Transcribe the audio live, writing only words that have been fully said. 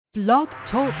Blog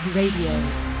Talk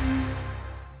Radio.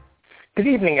 Good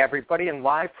evening, everybody, and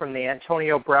live from the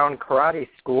Antonio Brown Karate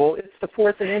School, it's the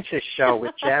Fourth and Inches show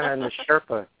with Jana and The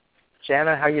Sherpa.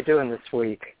 Jana, how you doing this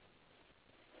week?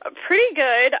 Pretty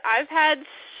good. I've had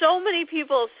so many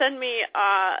people send me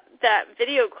that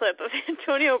video clip of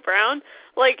Antonio Brown.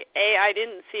 Like, A, I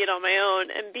didn't see it on my own,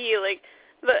 and B, like,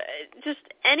 just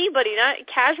anybody, not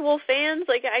casual fans.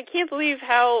 Like, I can't believe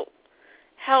how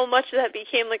much that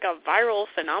became like a viral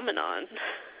phenomenon.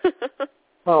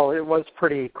 Well, it was a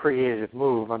pretty creative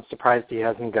move. I'm surprised he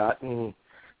hasn't gotten,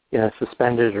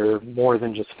 suspended or more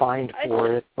than just fined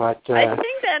for it. But I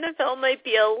think the NFL might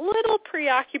be a little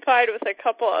preoccupied with a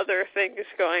couple other things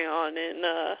going on in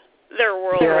their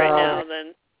world right now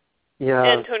than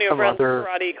Antonio Brown's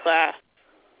karate class.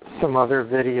 Some other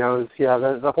videos,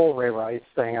 the whole Ray Rice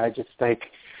thing. I just think,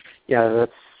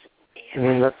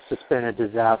 that's just been a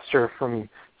disaster from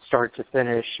start to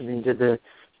finish. I mean, did the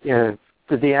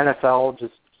NFL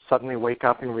just suddenly wake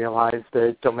up and realize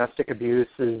that domestic abuse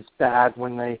is bad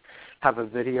when they have a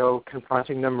video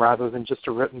confronting them rather than just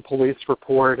a written police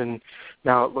report? And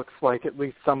now it looks like at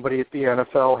least somebody at the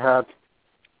NFL had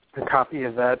a copy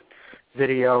of that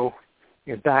video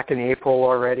back in April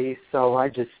already. So I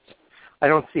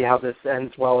don't see how this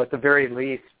ends well. At the very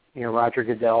least, Roger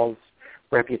Goodell's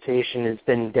reputation has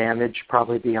been damaged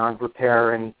probably beyond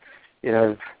repair, and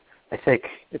I think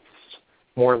it's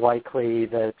more likely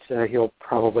that he'll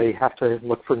probably have to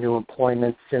look for new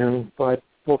employment soon, but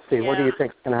we'll see. Yeah. What do you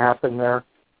think is going to happen there?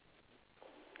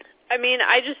 I mean,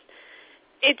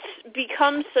 it's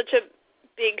become such a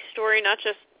big story, not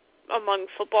just among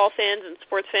football fans and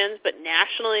sports fans, but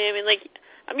nationally. I mean, like,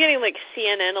 I'm getting like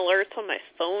CNN alerts on my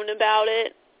phone about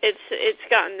it. It's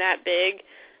gotten that big.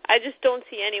 I just don't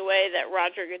see any way that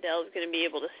Roger Goodell is going to be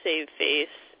able to save face.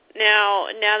 Now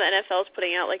the NFL is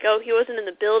putting out, like, oh, he wasn't in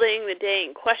the building the day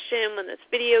in question when this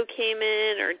video came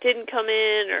in or didn't come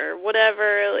in or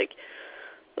whatever. Like,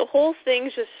 the whole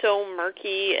thing's just so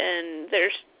murky, and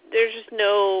there's just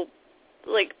no,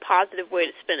 like, positive way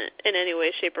to spin it in any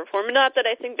way, shape, or form. Not that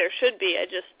I think there should be.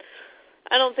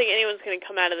 I don't think anyone's going to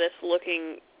come out of this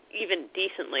looking even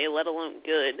decently, let alone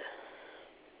good.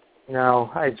 No,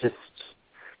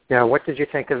 what did you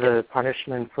think of the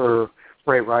punishment for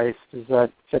Ray Rice? Does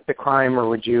that fit the crime, or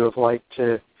would you have liked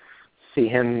to see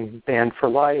him banned for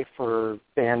life or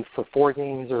banned for 4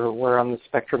 games, or where on the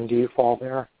spectrum do you fall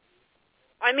there?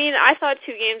 I mean, I thought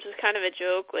 2 games was kind of a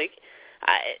joke. Like,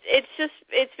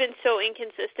 it's been so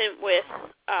inconsistent with,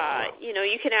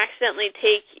 you can accidentally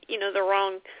take,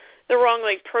 the wrong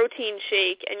like protein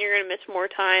shake, and you're going to miss more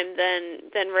time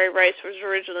than Ray Rice was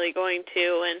originally going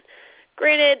to. And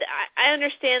granted, I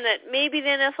understand that maybe the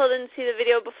NFL didn't see the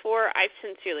video before. I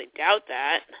sincerely doubt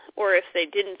that. Or if they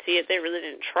didn't see it, they really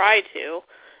didn't try to.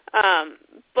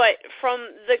 But from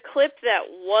the clip that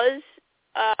was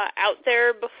out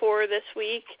there before this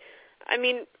week, I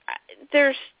mean,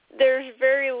 there's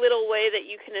very little way that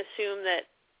you can assume that,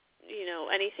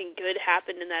 anything good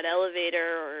happened in that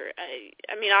elevator. Or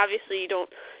I mean, obviously you don't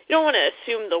want to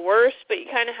assume the worst, but you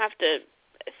kind of have to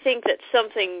think that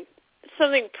something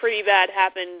pretty bad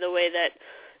happened the way that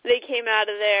they came out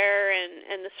of there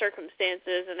and the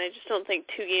circumstances, and I just don't think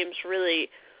 2 games really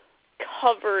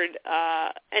covered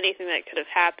anything that could have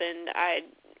happened.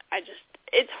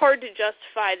 It's hard to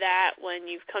justify that when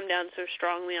you've come down so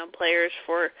strongly on players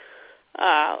for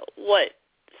what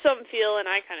some feel, and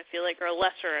I kind of feel like, are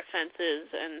lesser offenses,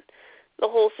 and the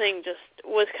whole thing just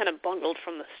was kind of bungled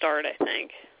from the start, I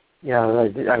think. Yeah,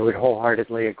 I would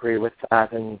wholeheartedly agree with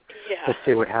that, and let's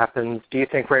see what happens. Do you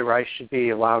think Ray Rice should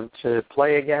be allowed to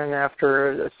play again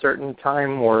after a certain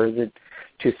time, or is it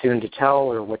too soon to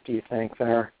tell, or what do you think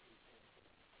there?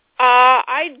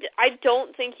 I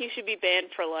don't think he should be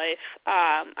banned for life.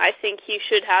 I think he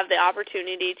should have the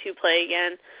opportunity to play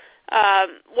again.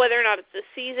 Whether or not it's this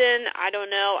season, I don't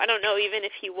know. I don't know even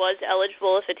if he was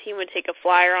eligible, if a team would take a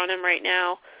flyer on him right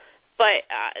now. But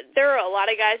there are a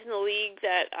lot of guys in the league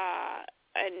that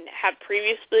and have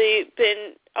previously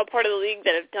been a part of the league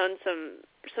that have done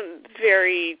some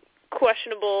very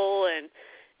questionable and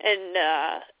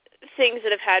things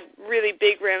that have had really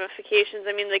big ramifications.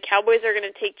 I mean, the Cowboys are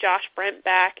going to take Josh Brent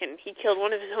back, and he killed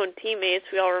one of his own teammates.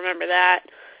 We all remember that.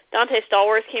 Dante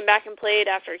Stallworth came back and played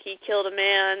after he killed a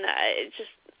man. It's just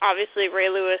obviously Ray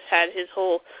Lewis had his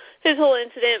whole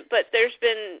incident, but there's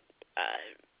been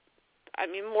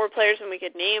more players than we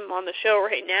could name on the show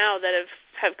right now that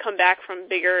have come back from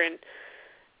bigger and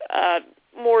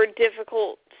more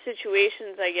difficult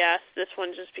situations, I guess. This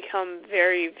one's just become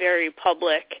very, very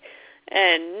public.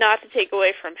 And not to take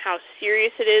away from how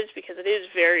serious it is, because it is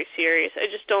very serious, I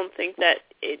just don't think that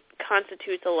it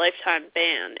constitutes a lifetime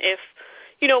ban. If,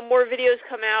 more videos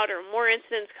come out or more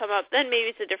incidents come up, then maybe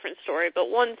it's a different story. But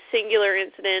one singular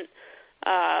incident,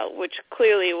 which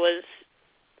clearly was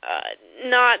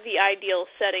not the ideal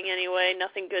setting anyway,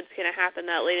 nothing good's going to happen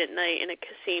that late at night in a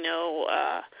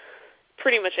casino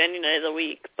pretty much any night of the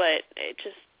week, but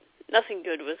nothing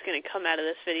good was going to come out of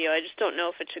this video. I just don't know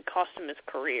if it should cost him his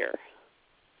career.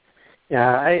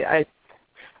 Yeah,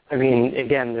 I mean,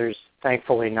 again, there's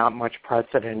thankfully not much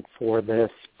precedent for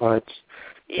this, but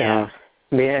and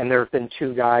there have been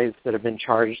 2 guys that have been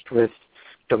charged with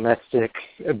domestic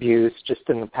abuse just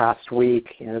in the past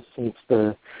week, since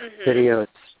the video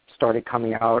started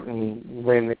coming out, and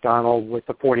Ray McDonald with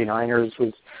the 49ers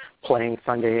was playing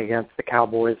Sunday against the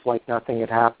Cowboys like nothing had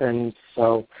happened.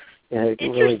 So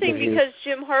interesting, really because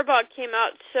Jim Harbaugh came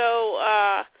out so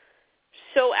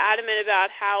adamant about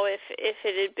how if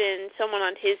it had been someone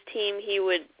on his team, he'd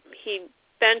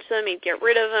bench them, he'd get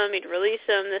rid of them, he'd release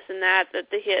them, this and that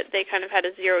they kind of had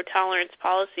a zero tolerance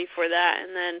policy for that.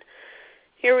 And then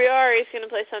here we are, he's going to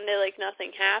play Sunday like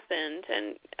nothing happened.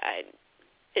 And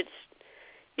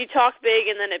you talk big,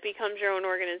 and then it becomes your own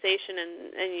organization,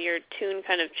 and your tune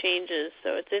kind of changes.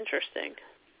 So it's interesting.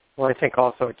 Well, I think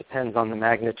also it depends on the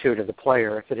magnitude of the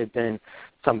player. If it had been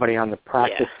somebody on the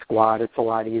practice squad, it's a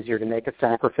lot easier to make a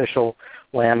sacrificial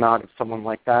lamb out of someone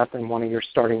like that than one of your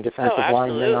starting defensive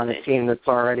linemen on a team that's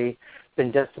already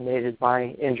been decimated by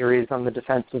injuries on the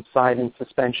defensive side and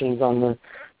suspensions on the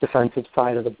defensive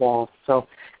side of the ball. So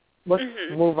let's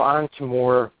move on to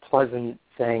more pleasant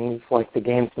things like the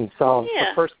games themselves. Yeah.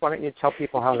 But first, why don't you tell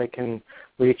people how they can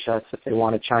reach us if they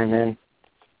want to chime in?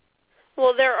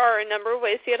 Well, there are a number of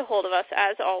ways to get a hold of us,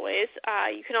 as always.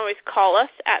 You can always call us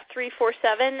at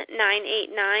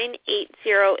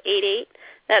 347-989-8088.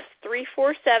 That's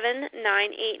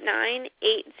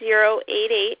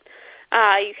 347-989-8088.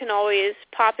 You can always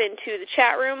pop into the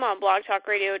chat room on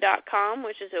blogtalkradio.com,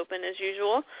 which is open as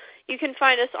usual. You can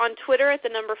find us on Twitter at the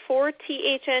number 4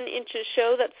 THN Inches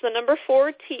Show. That's the number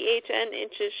 4 THN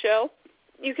Inches Show.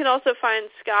 You can also find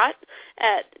Scott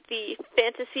at the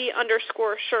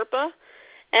fantasy_Sherpa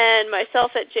and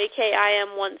myself at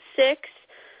JKIM16.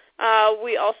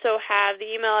 We also have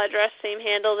the email address, same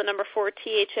handle, the number 4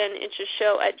 THN Inches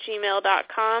Show at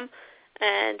gmail.com.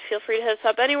 And feel free to hit us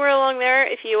up anywhere along there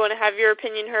if you want to have your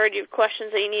opinion heard, you have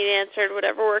questions that you need answered,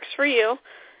 whatever works for you.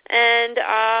 And,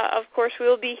 of course, we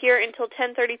will be here until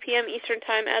 10:30 p.m. Eastern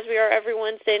Time, as we are every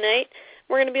Wednesday night.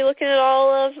 We're going to be looking at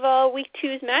all of Week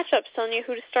 2's matchups, telling you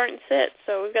who to start and sit.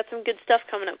 So we've got some good stuff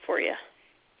coming up for you.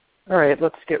 All right,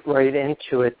 let's get right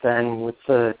into it then with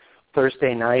the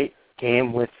Thursday night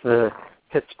game with the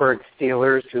Pittsburgh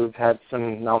Steelers, who've had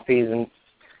some malfeasance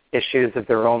issues of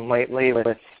their own lately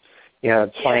with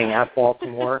playing at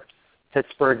Baltimore.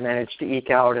 Pittsburgh managed to eke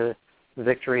out a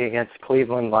victory against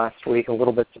Cleveland last week. A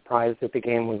little bit surprised that the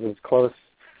game was as close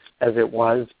as it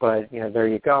was, but there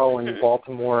you go. And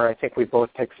Baltimore, I think we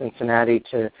both picked Cincinnati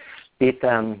to beat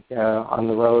them on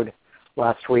the road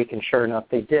last week, and sure enough,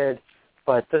 they did.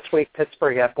 But this week,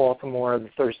 Pittsburgh at Baltimore, the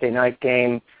Thursday night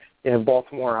game.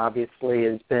 Baltimore obviously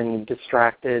has been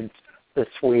distracted this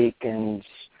week, and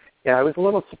I was a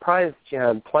little surprised,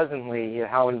 pleasantly,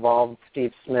 how involved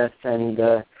Steve Smith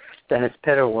and Dennis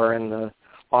Pitta were in the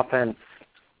offense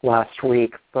last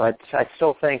week. But I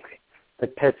still think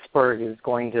that Pittsburgh is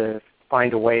going to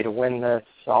find a way to win this.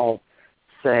 I'll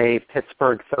say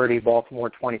Pittsburgh 30, Baltimore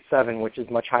 27, which is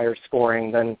much higher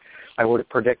scoring than I would have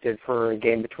predicted for a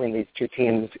game between these two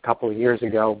teams a couple of years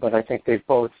ago. But I think they've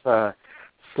both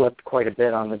slipped quite a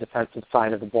bit on the defensive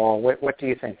side of the ball. What do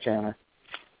you think, Jana?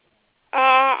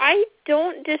 I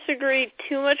don't disagree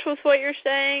too much with what you're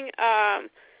saying.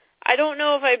 I don't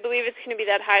know if I believe it's going to be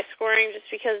that high scoring, just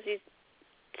because these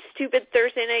stupid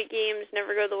Thursday night games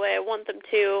never go the way I want them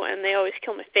to, and they always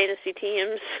kill my fantasy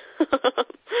teams.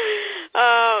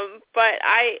 But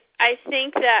I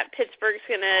think that Pittsburgh's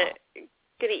gonna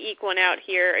eke one out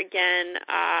here again.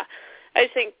 I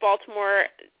just think Baltimore,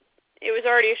 it was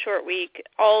already a short week.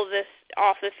 All of this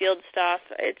off the field stuff,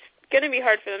 it's going to be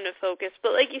hard for them to focus.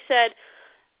 But like you said,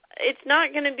 it's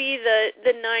not going to be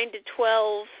the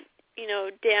 9-12.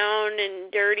 Down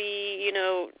and dirty,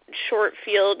 short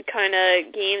field kind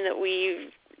of game that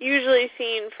we've usually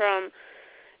seen from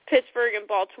Pittsburgh and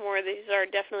Baltimore. These are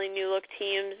definitely new-look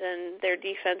teams, and their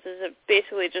defenses have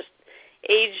basically just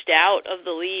aged out of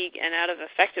the league and out of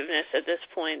effectiveness at this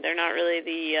point. They're not really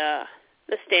the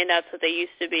standouts that they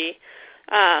used to be.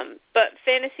 But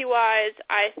fantasy-wise,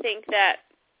 I think that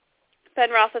Ben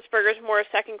Roethlisberger is more a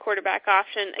second quarterback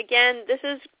option. Again, this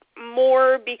is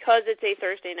more because it's a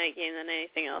Thursday night game than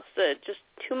anything else. Just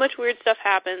too much weird stuff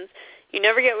happens. You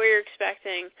never get what you're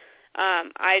expecting.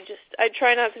 I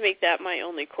try not to make that my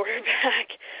only quarterback.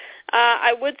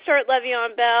 I would start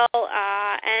Le'Veon Bell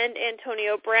and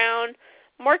Antonio Brown.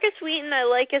 Marcus Wheaton I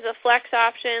like as a flex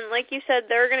option. Like you said,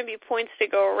 there are going to be points to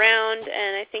go around,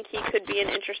 and I think he could be an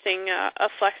interesting a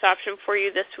flex option for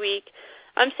you this week.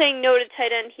 I'm saying no to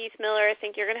tight end Heath Miller. I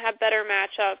think you're going to have better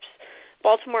matchups.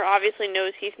 Baltimore obviously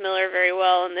knows Heath Miller very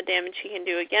well and the damage he can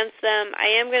do against them. I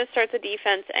am going to start the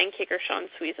defense and kicker Sean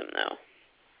Sweezum, though.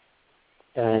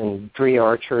 And Bree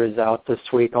Archer is out this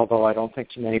week, although I don't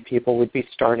think too many people would be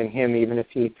starting him even if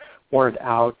he weren't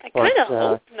out. I kind of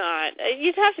hope not.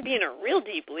 You'd have to be in a real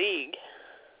deep league.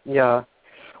 Yeah.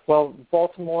 Well,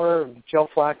 Baltimore, Joe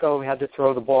Flacco had to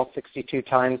throw the ball 62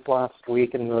 times last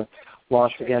week in the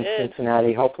loss against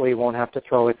Cincinnati. Hopefully he won't have to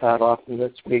throw it that often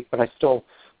this week, but I still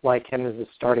like him as a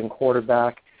starting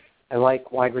quarterback. I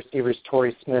like wide receivers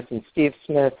Torrey Smith and Steve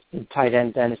Smith, and tight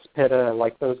end Dennis Pitta. I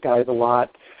like those guys a lot.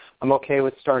 I'm okay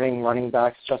with starting running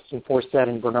backs Justin Forsett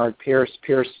and Bernard Pierce.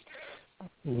 Pierce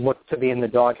looked to be in the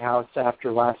doghouse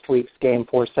after last week's game,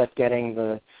 Forsett getting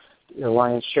the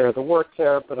lion's share of the work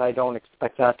there, but I don't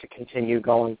expect that to continue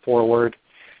going forward.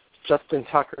 Justin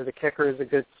Tucker, the kicker, is a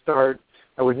good start.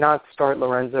 I would not start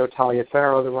Lorenzo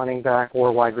Taliaferro, the running back,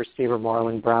 or wide receiver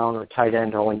Marlon Brown or tight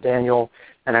end Owen Daniel,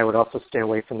 and I would also stay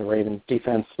away from the Ravens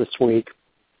defense this week.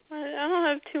 I don't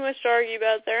have too much to argue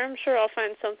about there. I'm sure I'll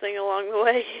find something along the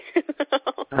way.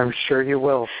 I'm sure you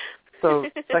will. So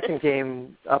second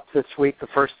game up this week, the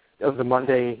first of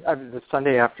the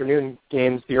Sunday afternoon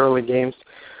games, the early games.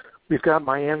 We've got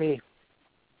Miami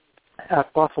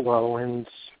at Buffalo, and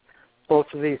both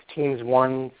of these teams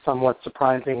won somewhat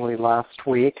surprisingly last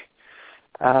week.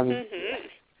 I'm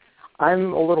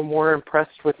a little more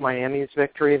impressed with Miami's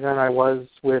victory than I was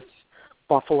with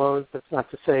Buffalo's. That's not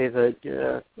to say that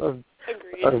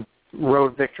a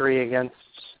road victory against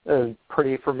a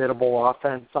pretty formidable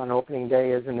offense on opening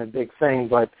day isn't a big thing,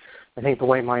 but I think the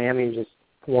way Miami just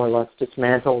more or less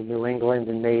dismantled New England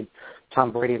and made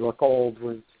Tom Brady look old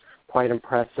was quite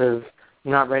impressive.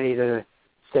 I'm not ready to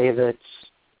say that,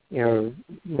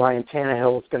 Ryan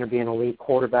Tannehill is going to be an elite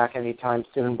quarterback anytime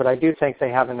soon, but I do think they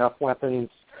have enough weapons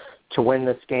to win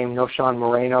this game. No Sean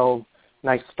Moreno,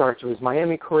 nice start to his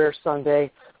Miami career Sunday.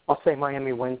 I'll say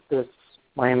Miami wins this.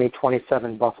 Miami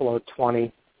 27, Buffalo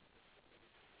 20.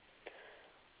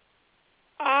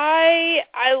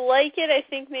 I like it. I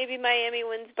think maybe Miami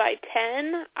wins by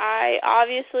 10. I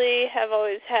obviously have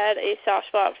always had a soft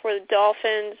spot for the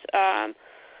Dolphins.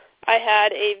 I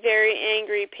had a very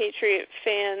angry Patriot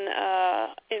fan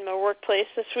in my workplace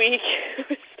this week who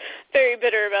was very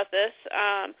bitter about this.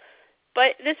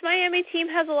 But this Miami team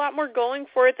has a lot more going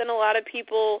for it than a lot of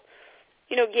people,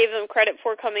 gave them credit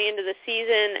for coming into the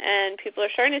season, and people are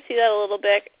starting to see that a little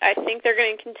bit. I think they're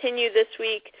going to continue this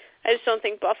week. I just don't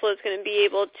think Buffalo's going to be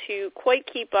able to quite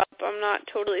keep up. I'm not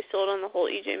totally sold on the whole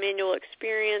E.J. Manuel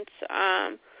experience.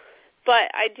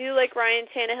 But I do like Ryan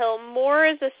Tannehill more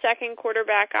as a second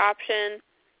quarterback option,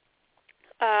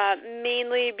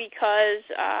 mainly because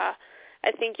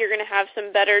I think you're going to have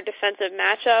some better defensive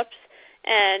matchups.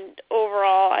 And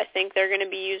overall, I think they're going to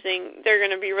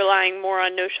be relying more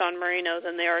on No Sean Moreno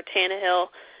than they are Tannehill.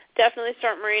 Definitely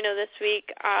start Moreno this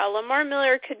week. Lamar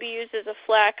Miller could be used as a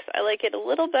flex. I like it a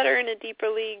little better in a deeper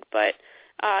league, but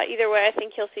either way, I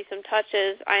think he'll see some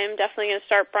touches. I am definitely going to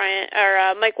start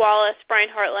Mike Wallace, Brian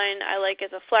Hartline. I like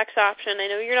as a flex option. I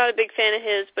know you're not a big fan of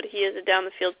his, but he is a down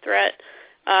the field threat.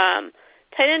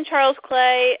 Tight end Charles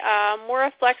Clay, more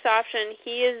a flex option.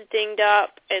 He is dinged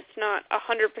up. It's not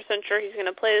 100% sure he's going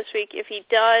to play this week. If he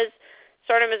does,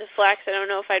 start him as a flex. I don't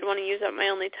know if I'd want to use up my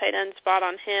only tight end spot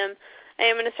on him. I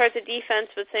am going to start the defense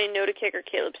with saying no to kicker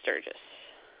Caleb Sturgis.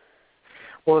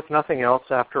 Well, if nothing else,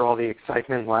 after all the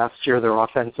excitement last year, their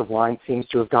offensive line seems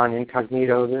to have gone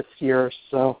incognito this year.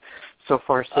 So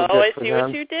far, so good for them. Oh, I see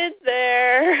what you did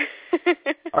there.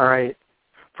 All right.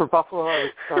 For Buffalo, I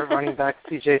would start running back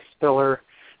C.J. Spiller.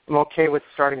 I'm okay with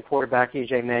starting quarterback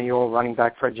E.J. Manuel, running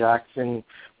back Fred Jackson,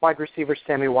 wide receivers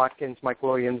Sammy Watkins, Mike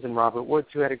Williams, and Robert Woods,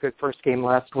 who had a good first game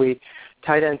last week.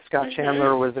 Tight end Scott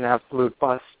Chandler was an absolute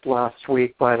bust last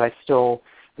week, but I still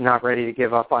am not ready to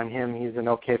give up on him. He's an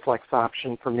okay flex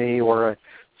option for me, or a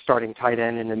starting tight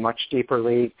end in a much deeper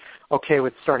league. Okay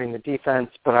with starting the defense,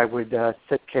 but I would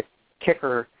sit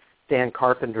kicker Dan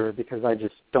Carpenter because I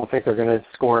just don't think they're going to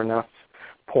score enough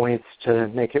points to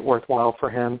make it worthwhile for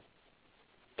him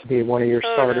to be one of your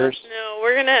starters.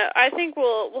 No, I think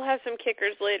we'll have some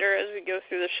kickers later as we go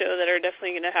through the show that are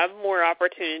definitely going to have more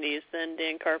opportunities than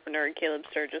Dan Carpenter and Caleb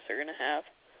Sturgis are going to have.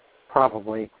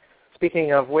 Probably.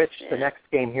 speaking of which, the next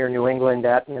game here, New England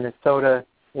at Minnesota,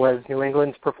 was New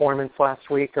England's performance last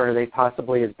week, or are they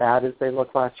possibly as bad as they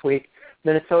looked last week?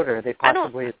 Minnesota, are they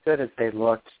possibly as good as they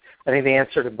looked? I think the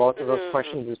answer to both of those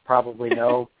questions is probably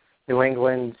no. New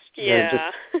England,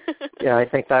 I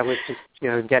think that was just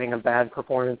getting a bad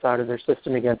performance out of their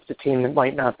system against a team that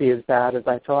might not be as bad as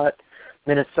I thought.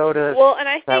 Minnesota. Well, and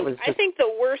I think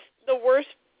the worst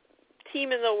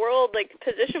team in the world, like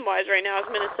position-wise right now, is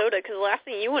Minnesota, because the last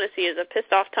thing you want to see is a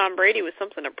pissed-off Tom Brady with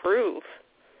something to prove.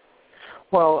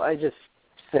 Well, I just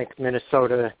think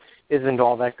Minnesota isn't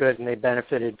all that good, and they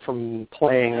benefited from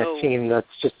playing a team that's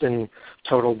just in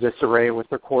total disarray with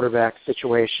their quarterback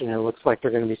situation. It looks like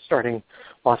they're going to be starting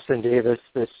Austin Davis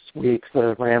this week,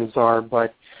 the Rams are.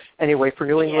 But anyway, for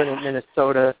New England and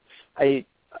Minnesota, I'm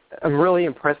really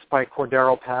impressed by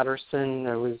Cordero Patterson.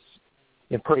 I was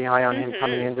pretty high on him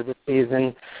coming into the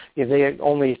season. They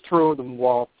only threw the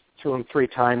ball to him 3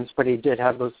 times, but he did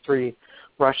have those 3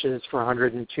 rushes for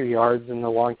 102 yards and the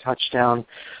long touchdown.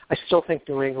 I still think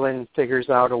New England figures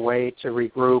out a way to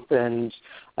regroup, and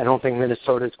I don't think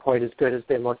Minnesota is quite as good as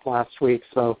they looked last week.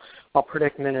 So I'll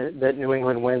predict that New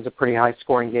England wins a pretty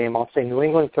high-scoring game. I'll say New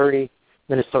England 30,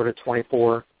 Minnesota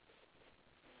 24.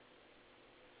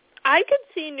 I could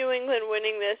see New England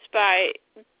winning this by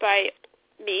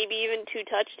maybe even 2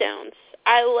 touchdowns.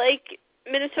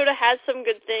 Minnesota has some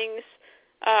good things,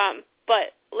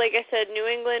 but like I said, New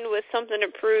England with something to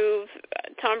prove.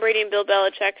 Tom Brady and Bill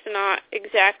Belichick's not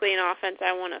exactly an offense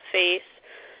I want to face.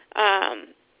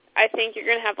 I think you're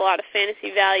going to have a lot of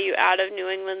fantasy value out of New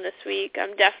England this week.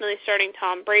 I'm definitely starting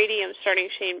Tom Brady. I'm starting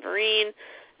Shane Vereen.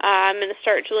 I'm going to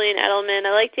start Julian Edelman.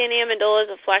 I like Danny Amendola as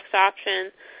a flex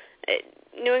option.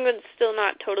 New England's still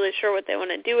not totally sure what they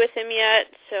want to do with him yet,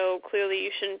 so clearly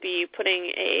you shouldn't be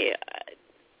putting a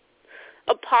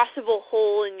possible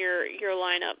hole in your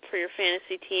lineup for your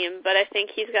fantasy team, but I think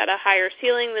he's got a higher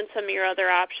ceiling than some of your other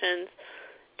options.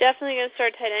 Definitely going to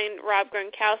start tight end Rob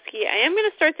Gronkowski. I am going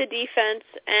to start the defense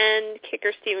and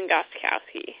kicker Steven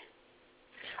Gostkowski.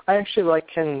 I actually like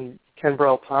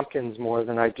Kenbrell Tompkins more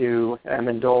than I do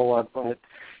Amendola, but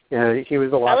he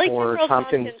was a lot more. I like Kenbrell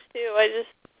Tompkins too.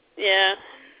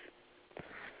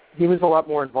 He was a lot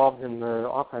more involved in the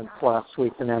offense last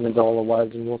week than Amendola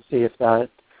was, and we'll see if that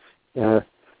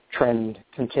trend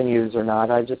continues or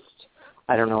not. I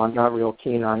don't know. I'm not real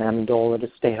keen on Amendola to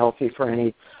stay healthy for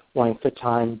any length of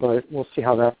time, but we'll see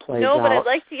how that plays out. No, but I'd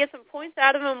like to get some points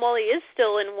out of him while he is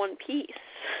still in one piece.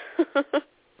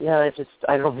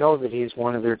 I don't know that he's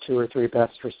one of their 2 or 3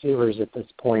 best receivers at this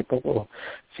point, but we'll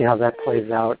see how that plays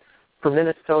out. For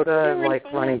Minnesota, I like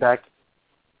running back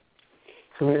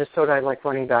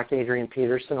Adrian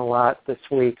Peterson a lot this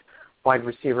week. Wide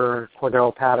receiver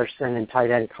Cordero Patterson and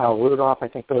tight end Kyle Rudolph. I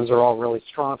think those are all really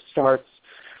strong starts.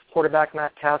 Quarterback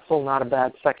Matt Castle, not a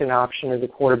bad second option as a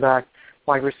quarterback.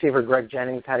 Wide receiver Greg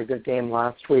Jennings had a good game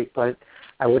last week, but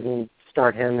I wouldn't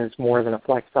start him as more than a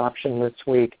flex option this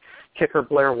week. Kicker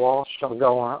Blair Walsh,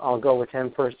 I'll go with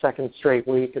him for a second straight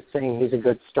week, as saying he's a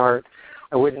good start.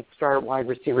 I wouldn't start wide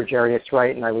receiver Jarius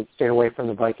Wright, and I would stay away from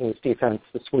the Vikings defense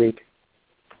this week.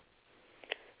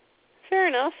 Fair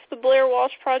enough. The Blair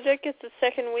Walsh Project gets its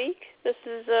second week. This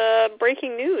is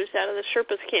breaking news out of the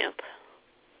Sherpa's camp.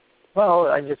 Well,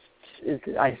 I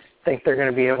think they're going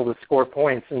to be able to score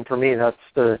points, and for me that's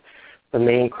the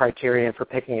main criterion for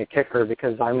picking a kicker,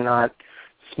 because I'm not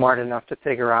smart enough to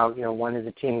figure out, when is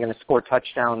a team going to score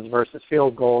touchdowns versus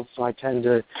field goals, so I tend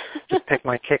to just pick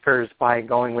my kickers by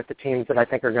going with the teams that I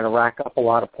think are going to rack up a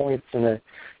lot of points in a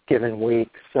given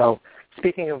week. So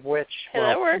speaking of which,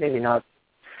 maybe not,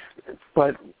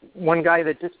 but one guy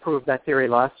that disproved that theory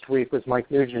last week was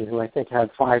Mike Nugent, who I think had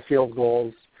 5 field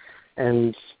goals,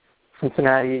 and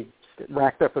Cincinnati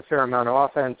racked up a fair amount of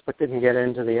offense but didn't get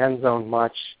into the end zone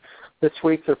much. This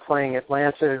week they're playing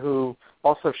Atlanta, who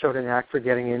also showed a knack for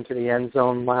getting into the end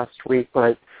zone last week,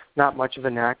 but not much of a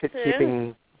knack at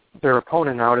keeping their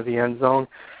opponent out of the end zone.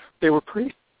 They were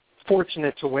pretty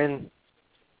fortunate to win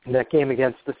that game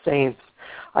against the Saints.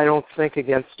 I don't think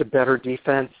against a better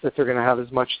defense that they're going to have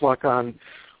as much luck on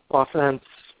offense.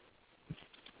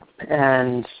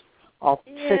 And I'll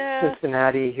pick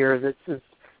Cincinnati here.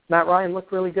 Matt Ryan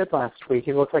looked really good last week.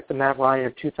 He looked like the Matt Ryan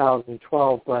of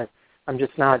 2012, but I'm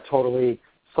just not totally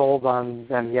sold on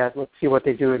them yet. Let's see what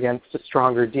they do against a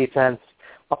stronger defense.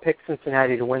 I'll pick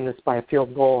Cincinnati to win this by a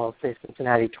field goal. I'll say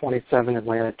Cincinnati 27,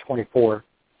 Atlanta 24.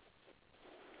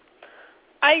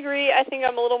 I agree. I think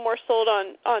I'm a little more sold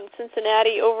on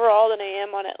Cincinnati overall than I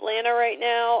am on Atlanta right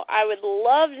now. I would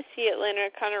love to see Atlanta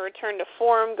kind of return to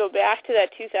form, go back to that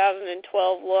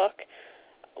 2012 look.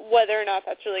 Whether or not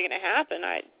that's really going to happen,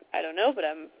 I don't know, but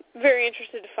I'm very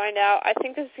interested to find out. I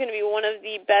think this is going to be one of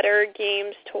the better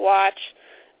games to watch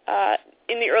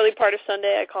in the early part of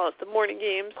Sunday. I call it the morning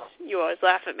games. You always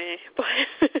laugh at me. But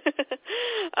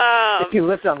if you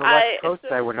lived on the West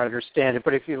Coast, I would understand it.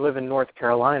 But if you live in North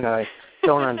Carolina, I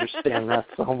don't understand that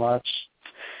so much.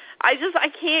 I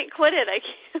can't quit it. I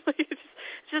can't. It's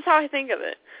just how I think of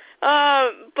it.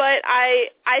 But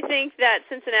I think that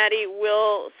Cincinnati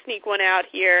will sneak one out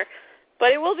here,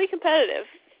 but it will be competitive.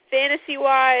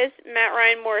 Fantasy-wise, Matt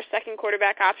Ryan more a second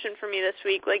quarterback option for me this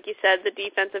week. Like you said, the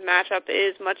defensive matchup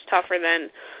is much tougher than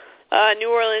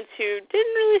New Orleans, who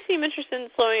didn't really seem interested in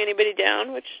slowing anybody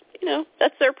down, which,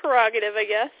 that's their prerogative, I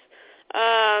guess.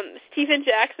 Steven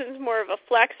Jackson's more of a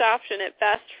flex option at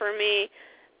best for me.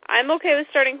 I'm okay with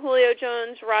starting Julio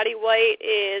Jones. Roddy White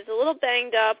is a little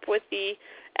banged up with the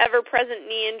ever-present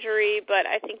knee injury, but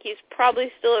I think he's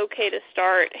probably still okay to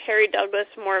start. Harry Douglas,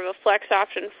 more of a flex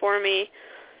option for me.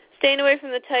 Staying away from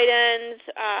the tight ends,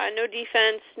 no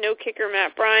defense, no kicker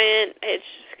Matt Bryant. It's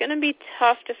just going to be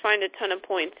tough to find a ton of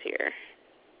points here.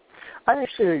 I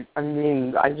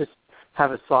just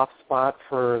have a soft spot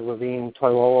for Levine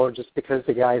Toilolo just because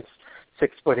the guy's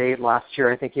 6'8". Last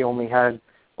year, I think he only had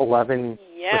 11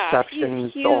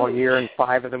 receptions all year, and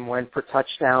 5 of them went for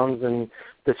touchdowns. And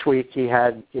this week he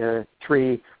had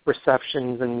 3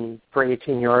 receptions and for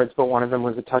 18 yards, but one of them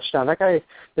was a touchdown. That guy,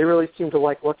 they really seem to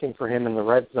like looking for him in the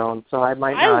red zone. So I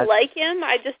might not. I like him.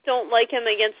 I just don't like him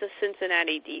against the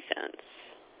Cincinnati defense.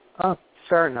 Oh,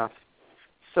 fair enough.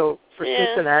 So for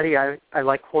Cincinnati, I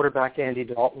like quarterback Andy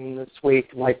Dalton this week,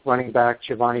 like running back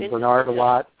Giovanni Bernard a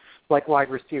lot, like wide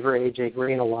receiver A.J.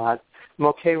 Green a lot. I'm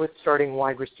okay with starting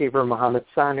wide receiver Mohamed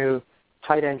Sanu.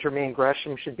 Tight end Jermaine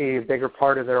Gresham should be a bigger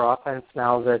part of their offense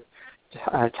now that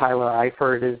Tyler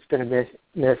Eifert is going to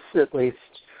miss at least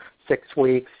 6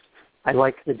 weeks. I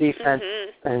like the defense,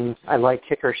 and I like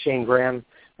kicker Shane Graham.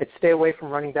 I'd stay away from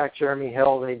running back Jeremy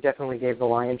Hill. They definitely gave the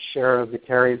lion's share of the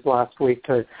carries last week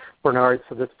to Bernard,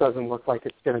 so this doesn't look like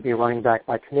it's going to be running back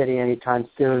by committee anytime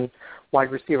soon.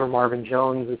 Wide receiver Marvin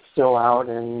Jones is still out,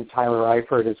 and Tyler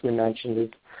Eifert, as we mentioned, is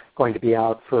going to be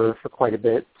out for quite a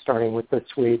bit, starting with this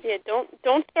week. Yeah,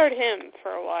 don't start him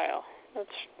for a while. That's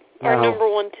our number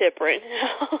one tip right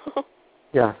now.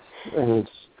 Yes, and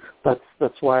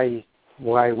that's why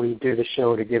we do the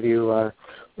show, to give you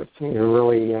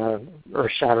really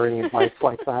earth-shattering advice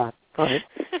like that. Right?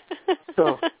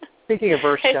 So, speaking of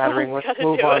earth-shattering, let's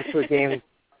move on to a game.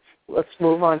 Let's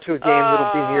move on to a game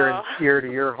that'll be near and dear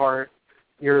to your heart.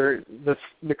 The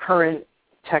current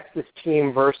Texas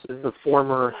team versus the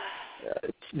former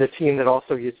the team that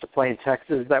also used to play in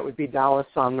Texas. That would be Dallas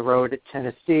on the road at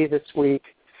Tennessee this week.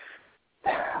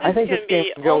 I think this game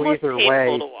can go either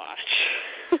way. To watch.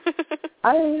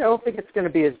 I don't think it's going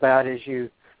to be as bad as you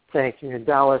think.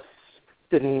 Dallas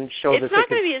didn't show that they could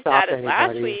stop anybody. It's not going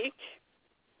to be as bad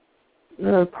as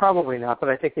last week. Probably not, but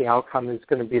I think the outcome is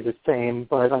going to be the same.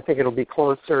 But I think it'll be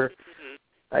closer.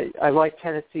 I like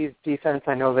Tennessee's defense.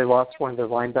 I know they lost one of their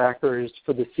linebackers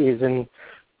for the season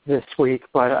this week,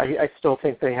 but I still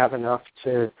think they have enough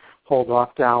to hold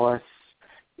off Dallas.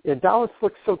 Dallas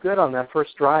looked so good on that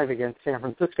first drive against San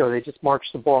Francisco. They just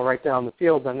marched the ball right down the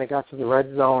field. Then they got to the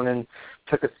red zone and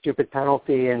took a stupid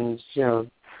penalty and,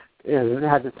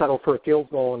 had to settle for a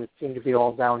field goal, and it seemed to be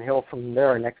all downhill from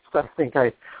there. Next, I think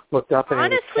I looked up and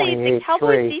honestly, it was 28-3. The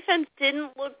Cowboys defense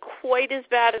didn't look quite as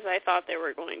bad as I thought they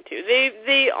were going to.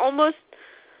 They almost,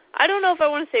 I don't know if I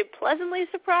want to say pleasantly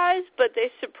surprised, but they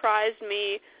surprised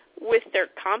me with their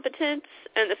competence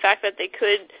and the fact that they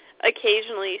could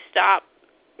occasionally stop,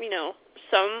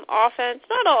 some offense.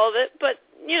 Not all of it, but,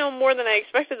 more than I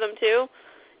expected them to.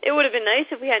 It would have been nice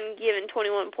if we hadn't given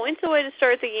 21 points away to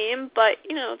start the game, but,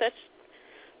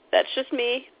 that's just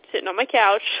me sitting on my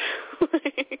couch.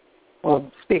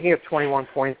 Well, speaking of 21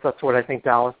 points, that's what I think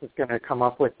Dallas is going to come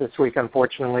up with this week.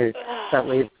 Unfortunately, that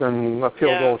leaves them a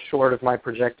field goal short of my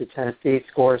projected Tennessee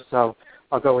score, so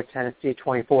I'll go with Tennessee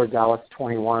 24, Dallas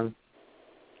 21.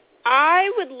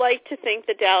 I would like to think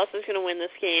that Dallas is going to win this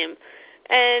game.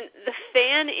 And the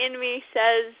fan in me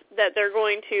says that they're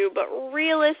going to, but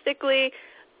realistically,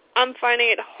 I'm finding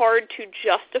it hard to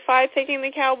justify picking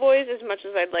the Cowboys as much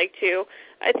as I'd like to.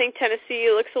 I think Tennessee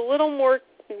looks a little more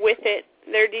with it.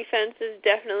 Their defense is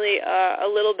definitely a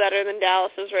little better than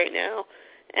Dallas's right now,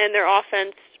 and their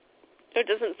offense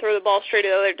doesn't throw the ball straight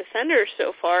at other defenders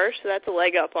so far, so that's a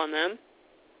leg up on them.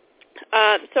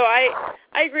 So I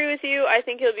agree with you. I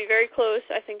think it'll be very close.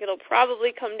 I think it'll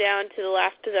probably come down to the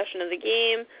last possession of the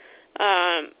game.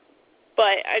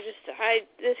 But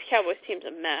this Cowboys team's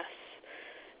a mess.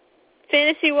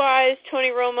 Fantasy-wise,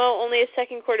 Tony Romo, only a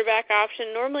second quarterback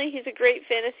option. Normally he's a great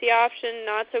fantasy option,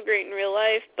 not so great in real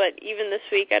life, but even this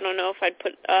week I don't know if I'd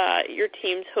put your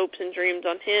team's hopes and dreams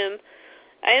on him.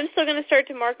 I am still going to start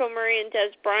DeMarco Murray and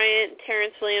Des Bryant.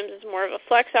 Terrence Williams is more of a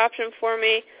flex option for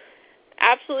me.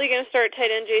 Absolutely going to start tight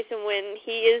end Jason Witten.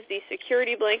 He is the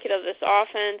security blanket of this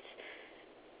offense.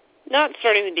 Not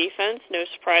starting the defense, no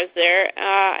surprise there.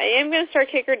 I am going to start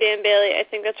kicker Dan Bailey. I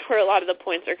think that's where a lot of the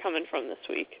points are coming from this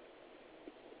week.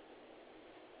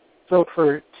 So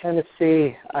for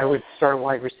Tennessee, I would start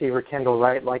wide receiver Kendall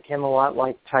Wright, like him a lot,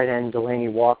 like tight end Delaney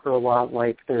Walker a lot,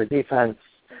 like their defense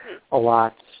a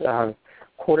lot.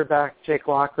 Quarterback Jake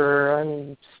Locker,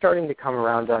 I'm starting to come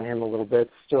around on him a little bit.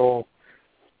 Still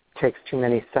takes too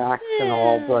many sacks and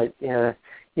all, but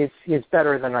he's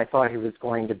better than I thought he was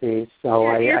going to be.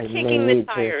 So you're I may kicking the need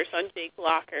tires on Jake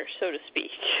Locker, so to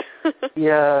speak.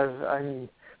 Yeah, I'm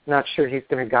not sure he's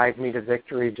going to guide me to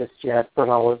victory just yet, but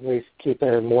I'll at least keep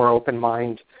a more open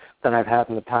mind than I've had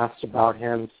in the past about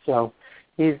him. So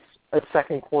he's a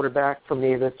second quarterback for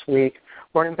me this week.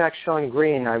 Running back Sean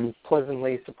Green, I'm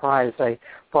pleasantly surprised. I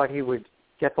thought he would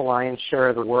get the lion's share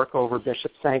of the work over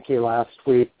Bishop Sankey last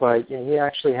week, but he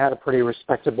actually had a pretty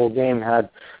respectable game, had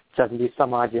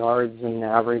 70-some-odd yards and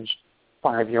averaged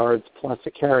 5 yards plus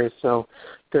a carry, so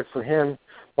good for him.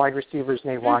 Wide receivers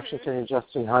Nate Washington and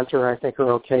Justin Hunter, I think,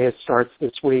 are okay as starts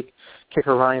this week.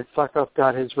 Kicker Ryan Suckup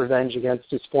got his revenge against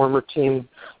his former team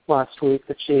last week,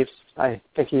 the Chiefs. I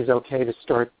think he's okay to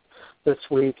start this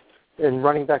week. And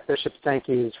running back Bishop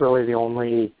Sankey is really the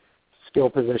only skill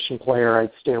position player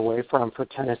I'd stay away from for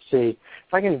Tennessee.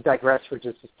 If I can digress for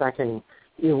just a second,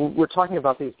 we're talking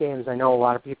about these games. I know a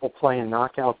lot of people play in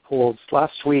knockout pools.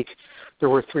 Last week, there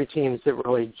were three games that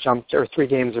really jumped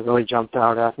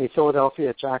out at me. Philadelphia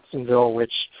at Jacksonville,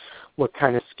 which looked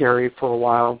kind of scary for a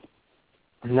while.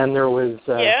 And then there was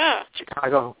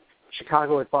Chicago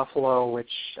at Buffalo, which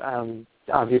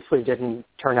obviously didn't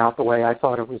turn out the way I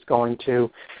thought it was going to.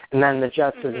 And then the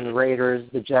Jets and the Raiders.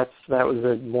 The Jets, that was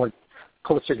a more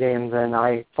closer game than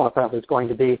I thought that was going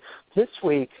to be. This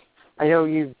week, I know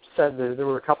you said that there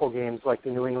were a couple games like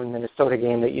the New England-Minnesota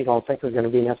game that you don't think are going to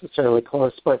be necessarily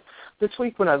close, but this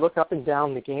week when I look up and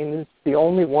down the games, the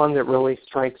only one that really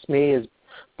strikes me as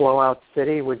blowout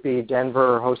city would be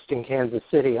Denver hosting Kansas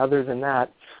City. Other than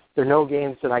that, there are no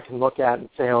games that I can look at and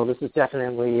say, oh, this is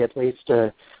definitely at least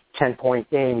a 10-point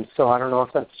game. So I don't know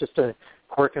if that's just a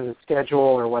quirk in the schedule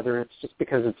or whether it's just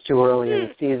because it's too early in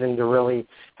the season to really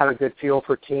have a good feel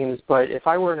for teams. But if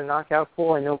I were in a knockout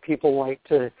pool, I know people like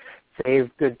to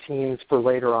save good teams for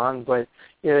later on, but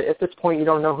at this point you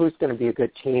don't know who's going to be a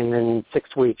good team in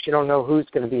 6 weeks. You don't know who's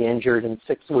going to be injured in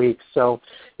 6 weeks. So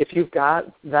if you've got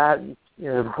that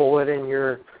bullet in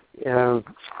your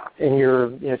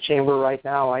chamber right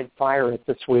now, I'd fire it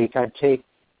this week. I'd take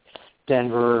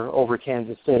Denver over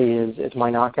Kansas City as my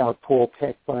knockout pool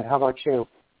pick. But how about you?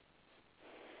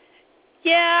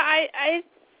 Yeah, I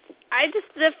just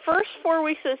the first 4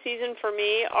 weeks of the season for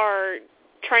me are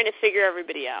trying to figure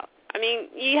everybody out. I mean,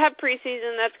 you have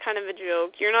preseason, that's kind of a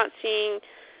joke. You're not seeing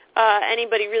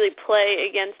anybody really play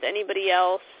against anybody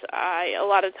else. A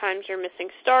lot of times you're missing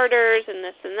starters and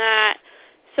this and that.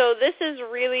 So this is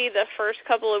really the first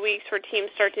couple of weeks where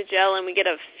teams start to gel and we get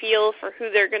a feel for who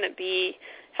they're going to be,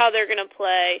 how they're going to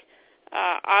play.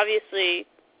 Obviously,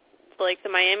 like the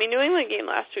Miami-New England game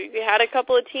last week, we had a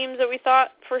couple of teams that we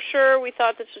thought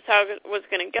this was how it was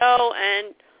going to go,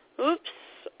 and oops,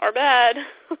 are bad.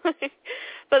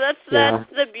 But that's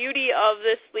the beauty of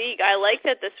this league. I like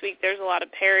that this week there's a lot of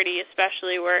parity,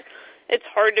 especially where it's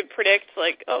hard to predict,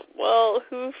 like, oh, well,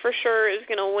 who for sure is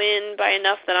going to win by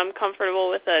enough that I'm comfortable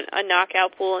with a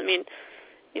knockout pool. I mean,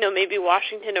 maybe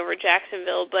Washington over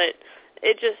Jacksonville, but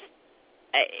it's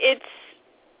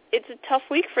a tough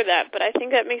week for that, but I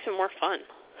think that makes it more fun.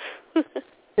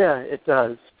 Yeah, it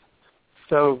does.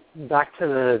 So back to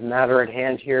the matter at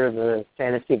hand here, the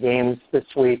fantasy games this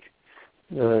week,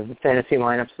 the fantasy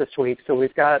lineups this week. So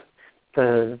we've got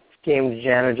the game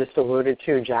Jana just alluded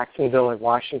to, Jacksonville at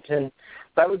Washington.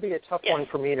 That would be a tough one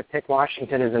for me to pick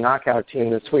Washington as a knockout team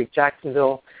this week.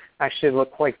 Jacksonville actually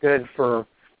looked quite good for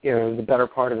the better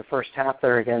part of the first half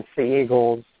there against the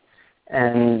Eagles,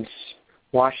 and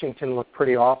Washington looked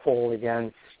pretty awful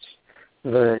against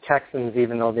the Texans,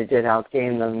 even though they did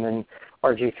outgame them. And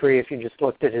RG3, if you just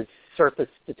looked at his surface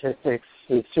statistics,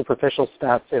 his superficial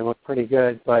stats, they look pretty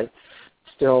good, but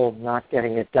still not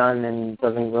getting it done and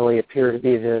doesn't really appear to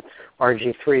be the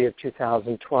RG3 of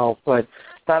 2012. But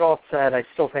that all said, I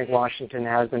still think Washington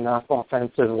has enough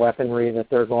offensive weaponry that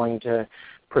they're going to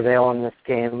prevail in this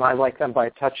game. I like them by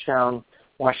a touchdown.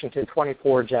 Washington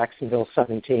 24, Jacksonville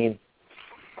 17.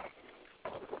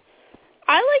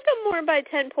 I like them more by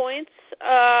 10 points,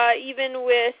 even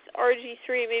with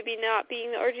RG3 maybe not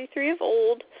being the RG3 of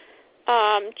old.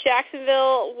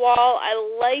 Jacksonville, while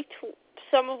I liked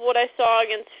some of what I saw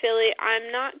against Philly,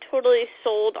 I'm not totally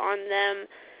sold on them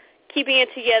keeping it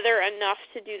together enough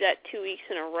to do that 2 weeks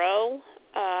in a row.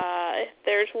 If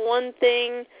there's one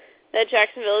thing that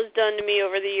Jacksonville has done to me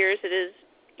over the years, it is,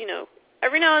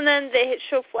 every now and then they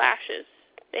show flashes.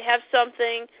 They have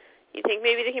something. You think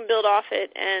maybe they can build off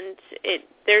it, and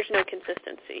there's no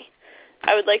consistency.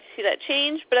 I would like to see that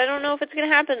change, but I don't know if it's going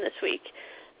to happen this week.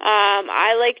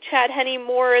 I like Chad Henne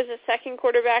more as a second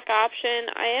quarterback option.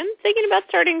 I am thinking about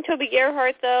starting Toby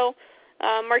Gerhart, though.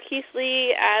 Marquise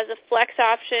Lee as a flex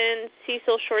option.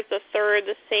 Cecil Short's a third,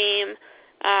 the same.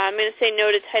 I'm going to say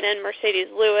no to tight end Mercedes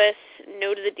Lewis,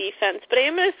 no to the defense, but I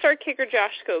am going to start kicker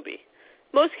Josh Scobie,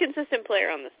 most consistent player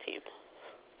on this team.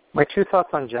 My two thoughts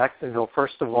on Jacksonville.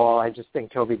 First of all, I just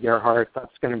think Toby Gerhart,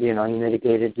 that's going to be an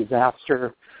unmitigated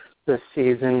disaster this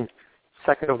season.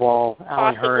 Second of all,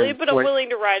 Alan Possibly, Hurns. But I'm willing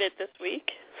to ride it this week.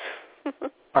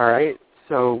 All right.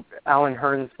 So Alan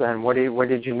Hurns, then, what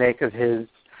did you make of his?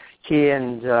 He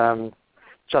and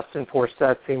Justin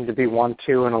Forsett seem to be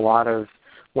 1-2 in a lot of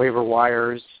waiver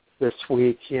wires this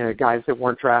week. Guys that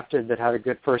weren't drafted that had a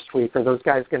good first week. Are those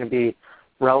guys going to be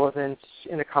relevant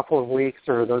in a couple of weeks,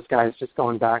 or are those guys just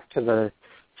going back to the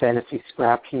fantasy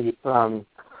scrap heap?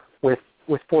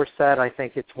 With Forsett, I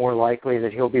think it's more likely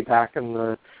that he'll be back in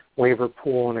the waiver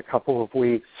pool in a couple of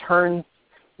weeks. Hurns,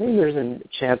 I think there's a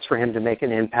chance for him to make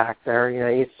an impact there.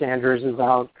 Ace Sanders is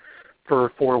out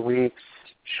for 4 weeks.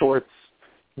 Shorts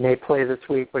may play this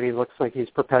week, but he looks like he's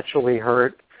perpetually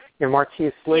hurt.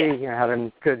 Marquise Lee had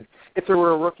a good. If there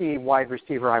were a rookie wide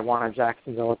receiver I want on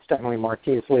Jacksonville, it's definitely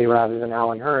Marquise Lee rather than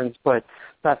Alan Hurns. But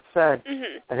that said,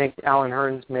 I think Alan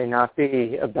Hurns may not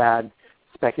be a bad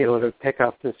speculative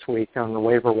pickup this week on the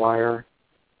waiver wire.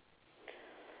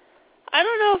 I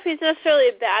don't know if he's necessarily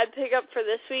a bad pickup for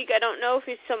this week. I don't know if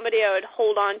he's somebody I would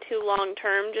hold on to long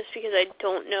term, just because I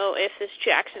don't know if this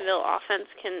Jacksonville offense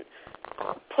can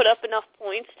put up enough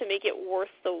points to make it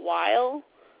worth the while.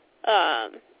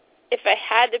 If I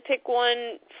had to pick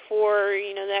one for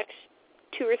the next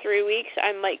 2 or 3 weeks,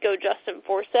 I might go Justin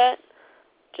Forsett,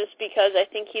 just because I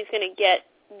think he's going to get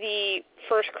the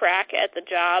first crack at the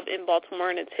job in Baltimore,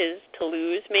 and it's his to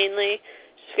lose mainly,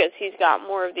 just because he's got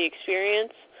more of the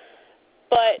experience.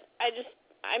 But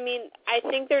I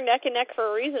think they're neck and neck for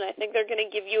a reason. I think they're going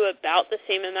to give you about the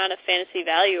same amount of fantasy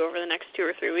value over the next 2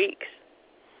 or 3 weeks.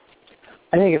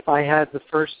 I think if I had the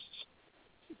first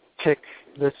pick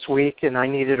this week and I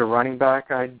needed a running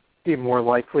back, I'd be more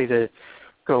likely to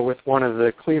go with one of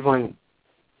the Cleveland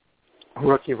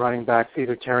rookie running backs,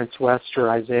 either Terrence West or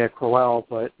Isaiah Crowell,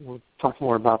 but we'll talk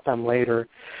more about them later.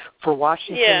 For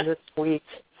Washington this week,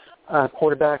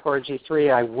 quarterback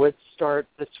RG3, I would start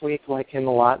this week, like him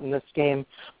a lot in this game.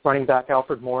 Running back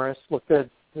Alfred Morris looked good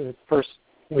the first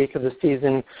week of the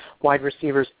season. Wide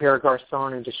receivers Pierre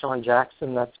Garçon and Deshaun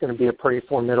Jackson, that's going to be a pretty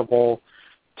formidable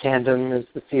tandem as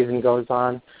the season goes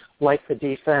on. Like the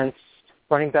defense,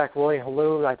 running back Roy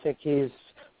Halou, I think he's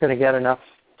going to get enough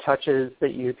touches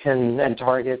that you can, and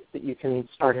targets that you can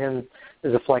start him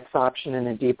as a flex option in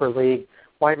a deeper league.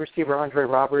 Wide receiver Andre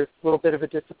Roberts, a little bit of a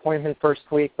disappointment first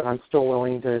week, but I'm still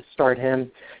willing to start him.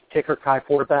 Kicker Kai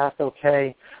Forbath,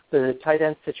 okay. The tight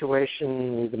end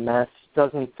situation is a mess.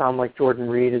 Doesn't sound like Jordan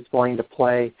Reed is going to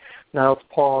play. Niles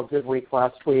Paul, good week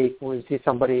last week. Was he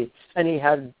somebody, and he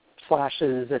had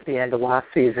flashes at the end of last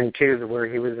season too, where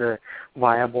he was a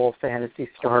viable fantasy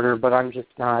starter, but I'm just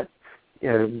not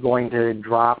going to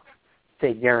drop,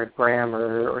 say, Garrett Graham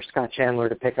or Scott Chandler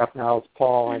to pick up Niles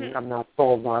Paul, and I'm not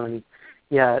sold on him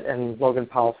yet. And Logan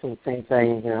Paulson, same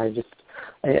thing.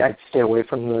 I'd stay away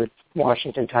from the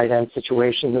Washington tight end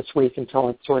situation this week until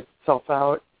it sorts itself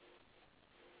out.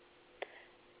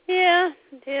 Yeah,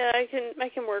 I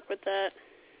can work with that.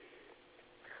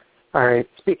 All right.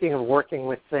 Speaking of working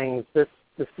with things, this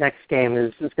next game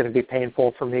is going to be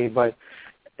painful for me, but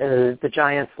the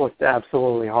Giants looked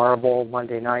absolutely horrible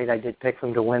Monday night. I did pick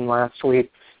them to win last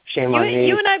week. Shame on me.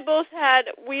 You and I both had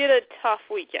a tough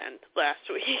weekend last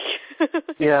week.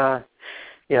 Yeah.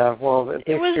 Well,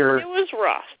 it was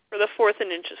rough for the 4th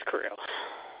and Inches crew.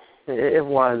 It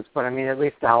was, but at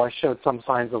least Dallas showed some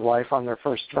signs of life on their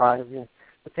first drive.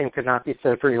 The same could not be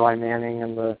said for Eli Manning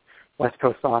and the West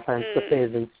Coast offense that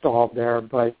they've installed there.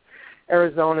 But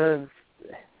Arizona,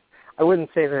 I wouldn't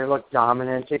say they looked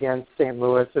dominant against San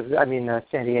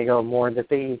Diego, more that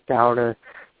they eked out a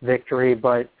victory.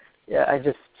 But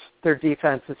their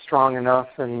defense is strong enough,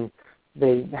 and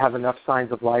they have enough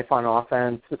signs of life on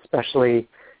offense, especially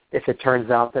if it turns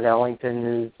out that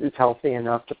Ellington is healthy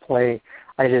enough to play.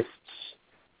 I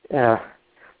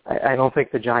don't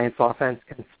think the Giants' offense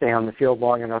can stay on the field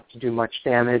long enough to do much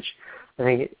damage. I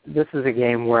think this is a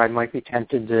game where I might be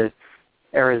tempted to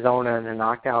Arizona in a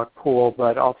knockout pool,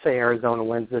 but I'll say Arizona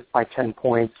wins this by 10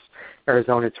 points.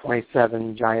 Arizona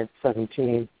 27, Giants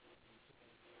 17.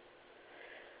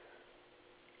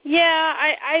 Yeah,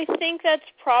 I think that's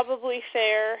probably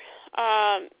fair.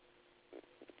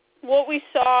 What we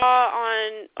saw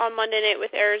on Monday night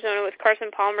with Arizona, with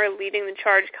Carson Palmer leading the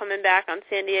charge coming back on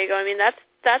San Diego, I mean, that's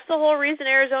the whole reason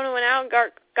Arizona went out and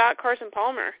got Carson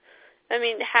Palmer. I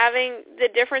mean, having the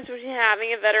difference between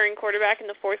having a veteran quarterback in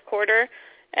the fourth quarter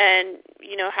and,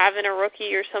 having a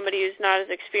rookie or somebody who's not as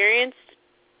experienced,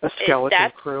 a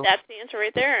skeleton crew. That's the answer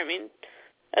right there. I mean,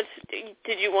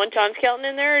 did you want John Skelton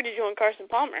in there or did you want Carson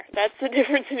Palmer? That's the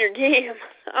difference in your game.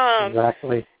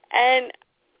 Exactly. And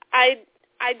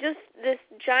this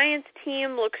Giants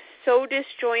team looks so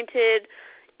disjointed.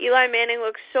 Eli Manning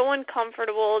looks so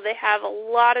uncomfortable. They have a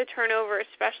lot of turnover,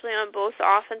 especially on both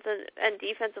offensive and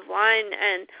defensive line.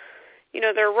 And,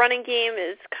 their running game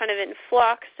is kind of in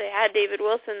flux. They had David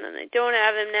Wilson, then they don't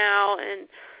have him now. And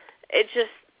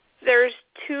there's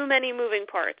too many moving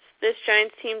parts. This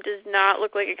Giants team does not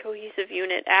look like a cohesive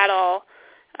unit at all.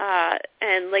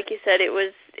 And like you said, it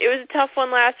was a tough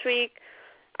one last week.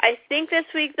 I think this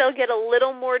week they'll get a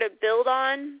little more to build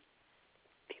on.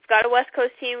 You've got a West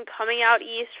Coast team coming out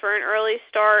east for an early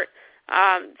start.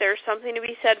 There's something to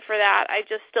be said for that. I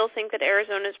just still think that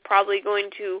Arizona is probably going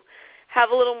to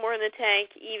have a little more in the tank,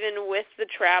 even with the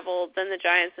travel, than the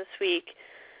Giants this week.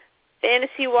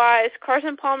 Fantasy-wise,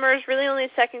 Carson Palmer is really only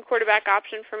a second quarterback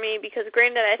option for me because,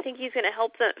 granted, I think he's going to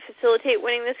help them facilitate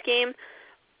winning this game,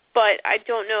 but I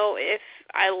don't know if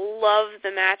I love the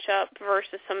matchup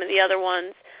versus some of the other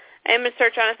ones. I am going to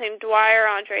start Jonathan Dwyer,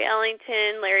 Andre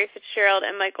Ellington, Larry Fitzgerald,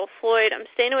 and Michael Floyd. I'm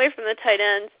staying away from the tight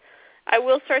ends. I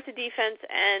will start the defense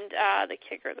and the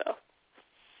kicker, though.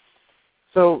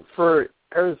 So for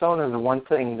Arizona, the one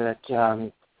thing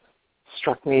that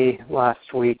struck me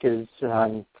last week is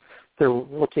their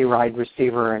rookie wide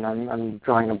receiver, and I'm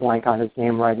drawing a blank on his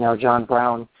name right now, John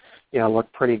Brown,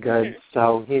 looked pretty good.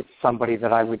 So he's somebody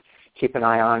that I would keep an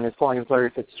eye on. As long as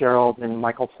Larry Fitzgerald and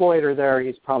Michael Floyd are there,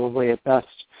 he's probably at best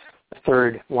a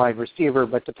third wide receiver,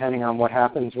 but depending on what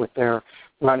happens with their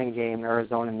running game,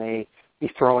 Arizona may be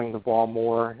throwing the ball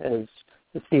more as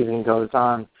the season goes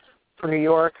on. For New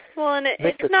York, well, and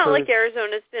it's not like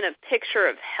Arizona's been a picture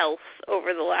of health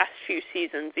over the last few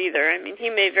seasons either. I mean, he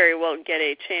may very well get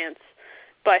a chance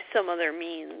by some other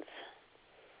means.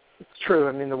 It's true.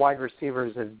 I mean, the wide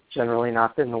receivers have generally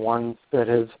not been the ones that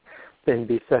have been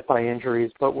beset by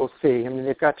injuries, but we'll see. I mean,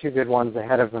 they've got two good ones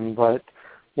ahead of them, but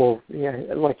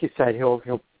like you said, he'll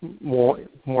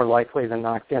more likely than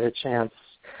not get a chance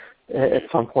at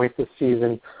some point this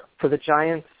season. For the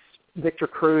Giants, Victor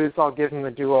Cruz, I'll give him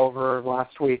a do-over.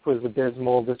 Last week was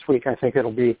abysmal. This week I think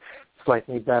it'll be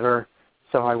slightly better,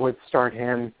 so I would start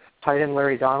him. Tight end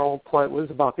Larry Donald was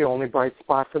about the only bright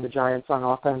spot for the Giants on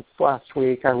offense last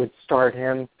week. I would start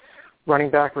him. Running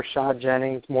back Rashad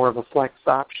Jennings, more of a flex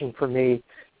option for me.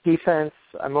 Defense,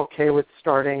 I'm okay with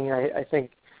starting. I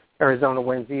think Arizona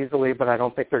wins easily, but I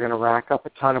don't think they're going to rack up a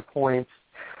ton of points.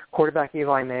 Quarterback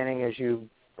Eli Manning, as you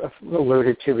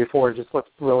alluded to before, just looked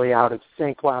really out of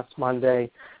sync last Monday.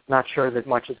 Not sure that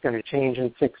much is going to change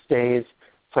in 6 days,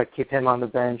 so I'd keep him on the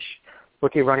bench.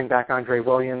 Rookie running back Andre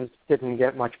Williams didn't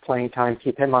get much playing time.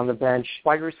 Keep him on the bench.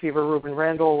 Wide receiver Ruben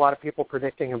Randall, a lot of people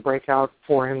predicting a breakout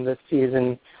for him this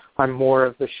season. I'm more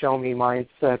of the show-me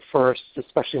mindset first,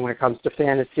 especially when it comes to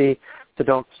fantasy, so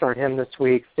don't start him this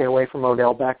week. Stay away from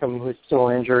Odell Beckham, who's still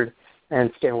injured,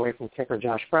 and stay away from kicker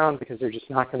Josh Brown because they're just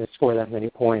not going to score that many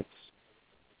points.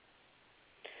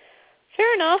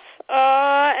 Fair enough.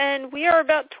 And we are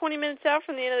about 20 minutes out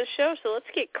from the end of the show, so let's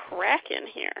get cracking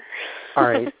here. All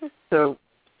right. So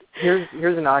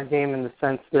here's an odd game in the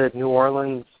sense that New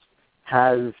Orleans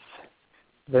has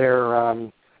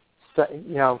their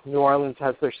New Orleans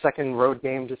has their second road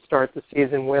game to start the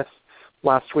season with.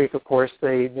 Last week, of course,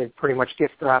 they pretty much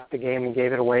gift wrapped the game and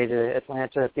gave it away to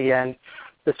Atlanta at the end.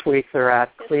 This week they're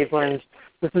at Cleveland.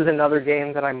 This is another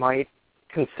game that I might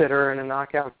consider in a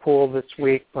knockout pool this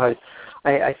week, but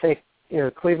I think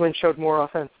Cleveland showed more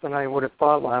offense than I would have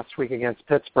thought last week against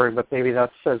Pittsburgh, but maybe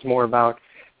that says more about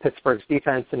Pittsburgh's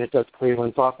defense than it does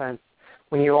Cleveland's offense.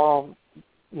 When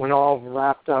all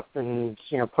wrapped up and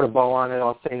put a bow on it,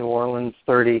 I'll say New Orleans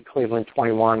 30, Cleveland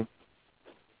 21.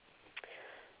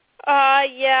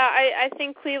 I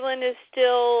think Cleveland is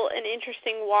still an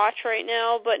interesting watch right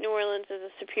now, but New Orleans is a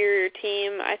superior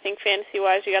team. I think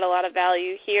fantasy-wise, you got a lot of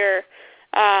value here.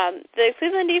 The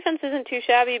Cleveland defense isn't too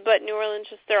shabby, but New Orleans,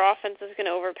 just their offense is going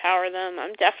to overpower them.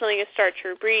 I'm definitely going to start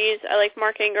Drew Brees. I like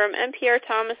Mark Ingram and Pierre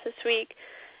Thomas this week.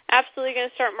 Absolutely going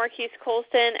to start Marquise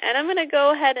Colston, and I'm going to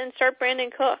go ahead and start Brandon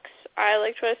Cooks. I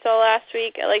liked what I saw last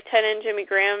week. I like tight end Jimmy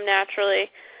Graham naturally.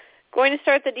 Going to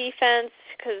start the defense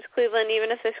because Cleveland,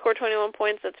 even if they score 21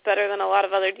 points, that's better than a lot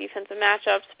of other defensive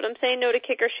matchups. But I'm saying no to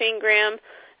kicker Shane Graham.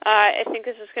 I think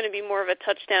this is going to be more of a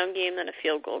touchdown game than a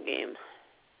field goal game.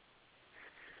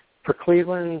 For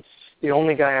Cleveland, the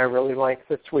only guy I really like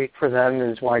this week for them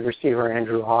is wide receiver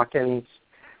Andrew Hawkins.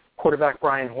 Quarterback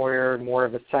Brian Hoyer, more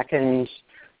of a second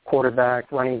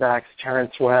quarterback. Running backs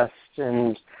Terrence West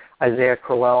and Isaiah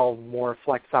Crowell, more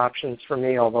flex options for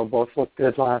me, although both looked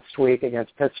good last week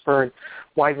against Pittsburgh.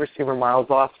 Wide receiver Miles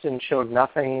Austin showed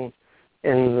nothing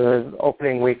in the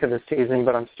opening week of the season,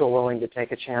 but I'm still willing to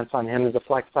take a chance on him as a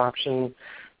flex option.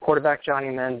 Quarterback Johnny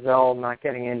Manziel not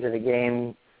getting into the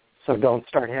game, so don't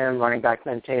start him. Running back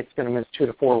Ben Tate's going to miss 2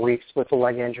 to 4 weeks with a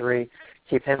leg injury.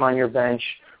 Keep him on your bench.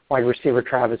 Wide receiver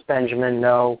Travis Benjamin,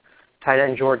 no. Tight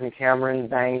end Jordan Cameron,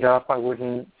 banged up. I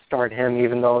wouldn't start him,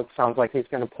 even though it sounds like he's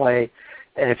going to play.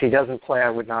 And if he doesn't play, I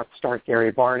would not start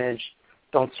Gary Barnidge.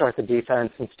 Don't start the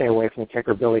defense and stay away from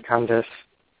kicker Billy Cundiff.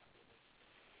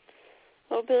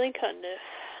 Oh, Billy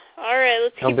Cundiff. All right,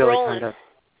 let's keep Billy rolling. Cundiff.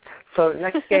 So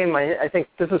next game, I think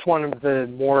this is one of the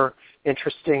more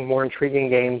interesting, more intriguing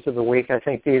games of the week. I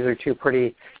think these are two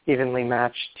pretty evenly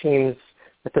matched teams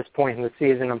at this point in the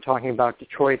season. I'm talking about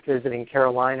Detroit visiting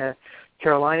Carolina.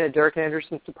 Carolina, Derek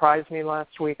Anderson surprised me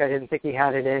last week. I didn't think he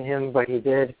had it in him, but he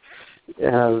did.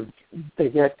 They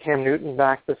get Cam Newton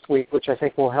back this week, which I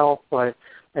think will help, but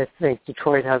I think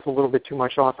Detroit has a little bit too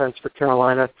much offense for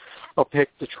Carolina. I'll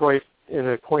pick Detroit in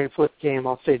a coin flip game.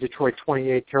 I'll say Detroit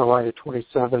 28, Carolina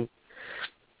 27.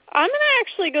 I'm going to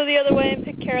actually go the other way and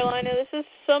pick Carolina. This is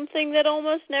something that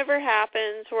almost never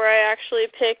happens, where I actually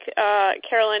pick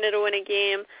Carolina to win a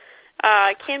game.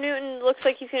 Cam Newton looks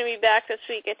like he's going to be back this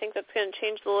week. I think that's going to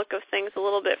change the look of things a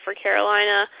little bit for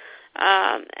Carolina,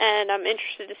 and I'm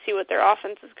interested to see what their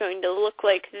offense is going to look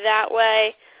like that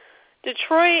way.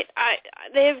 Detroit,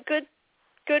 they have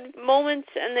good moments,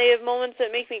 and they have moments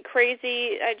that make me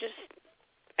crazy.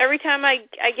 Every time I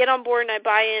get on board and I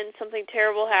buy in, something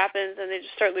terrible happens, and they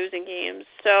just start losing games.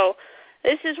 So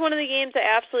this is one of the games I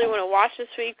absolutely want to watch this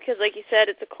week because, like you said,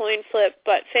 it's a coin flip.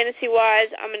 But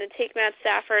fantasy-wise, I'm going to take Matt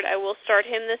Stafford. I will start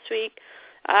him this week.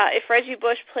 If Reggie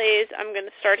Bush plays, I'm going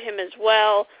to start him as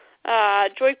well.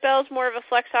 Joique Bell's more of a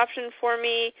flex option for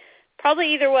me.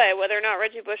 Probably either way, whether or not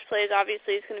Reggie Bush plays,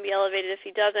 obviously he's going to be elevated if he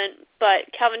doesn't. But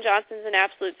Calvin Johnson's an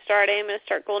absolute start. I'm going to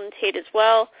start Golden Tate as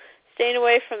well, staying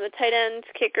away from the tight ends,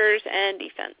 kickers, and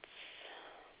defense.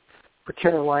 For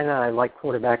Carolina, I like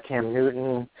quarterback Cam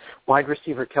Newton. Wide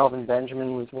receiver Kelvin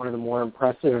Benjamin was one of the more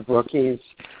impressive rookies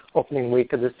opening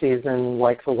week of the season.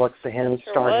 Like the looks of him,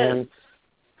 start him.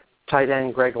 Tight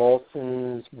end Greg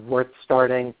Olson's worth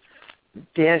starting.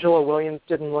 D'Angelo Williams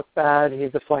didn't look bad.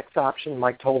 He's a flex option.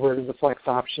 Mike Tolbert is a flex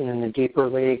option in the deeper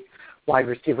league. Wide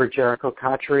receiver Jericho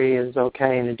Cotchery is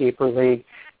okay in the deeper league.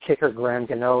 Kicker Graham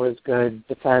Gano is good.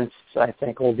 Defense, I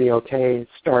think, will be okay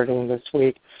starting this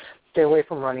week. Stay away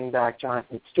from running back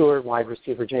Jonathan Stewart, wide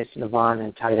receiver Jason Devon,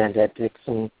 and tight end Ed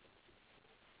Dixon.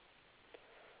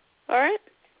 All right.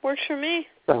 Works for me.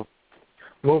 So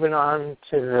moving on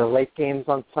to the late games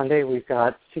on Sunday, we've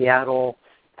got Seattle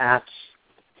at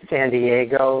San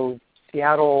Diego.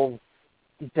 Seattle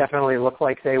definitely looked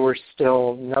like they were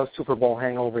still no Super Bowl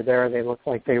hangover there. They looked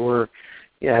like they were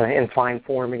in fine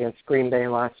form against Green Bay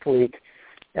last week.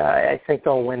 I think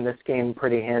they'll win this game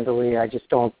pretty handily. I just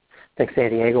don't think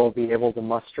San Diego will be able to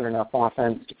muster enough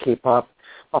offense to keep up.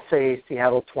 I'll say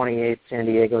Seattle 28, San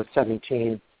Diego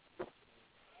 17.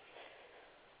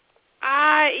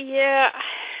 Yeah,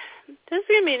 this is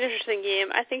going to be an interesting game.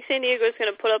 I think San Diego is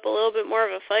going to put up a little bit more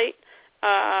of a fight,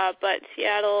 but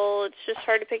Seattle, it's just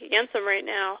hard to pick against them right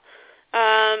now.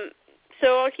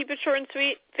 So I'll keep it short and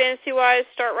sweet. Fantasy-wise,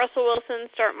 start Russell Wilson,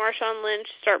 start Marshawn Lynch,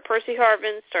 start Percy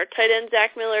Harvin, start tight end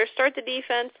Zach Miller, start the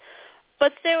defense,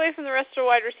 but stay away from the rest of the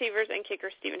wide receivers and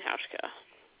kicker Steven Hauschka.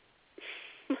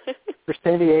 For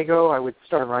San Diego, I would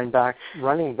start running back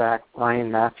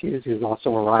Ryan Matthews, who's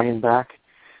also a Ryan back,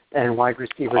 and wide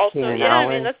receiver Keenan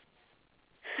Allen.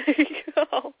 There you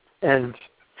go. And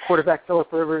quarterback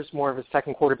Phillip Rivers, more of a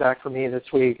second quarterback for me this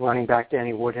week. Running back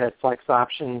Danny Woodhead, flex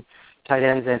option. Tight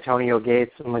ends Antonio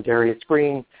Gates and Ladarius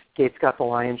Green. Gates got the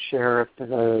lion's share of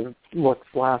the looks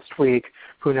last week.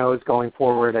 Who knows going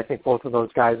forward? I think both of those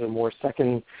guys are more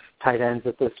second tight ends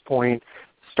at this point.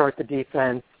 Start the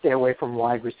defense. Stay away from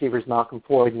wide receivers Malcolm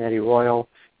Floyd and Eddie Royal,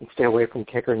 and stay away from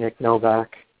kicker Nick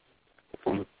Novak.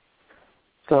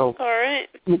 So, all right.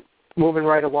 Moving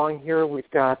right along here,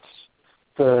 we've got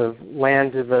the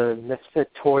Land of the Misfit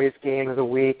Toys game of the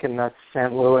week, and that's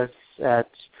St. Louis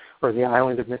or the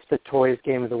Island of Misfit Toys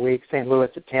game of the week, St. Louis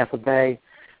at Tampa Bay.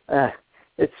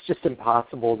 It's just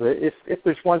impossible. If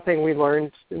there's one thing we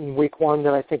learned in week one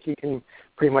that I think you can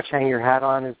pretty much hang your hat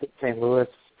on is that St. Louis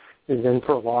is in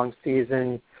for a long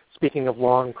season. Speaking of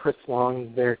long, Chris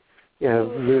Long, they're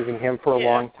losing him for a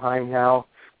long time now,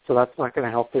 so that's not going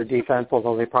to help their defense,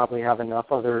 although they probably have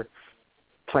enough other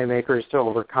playmakers to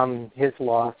overcome his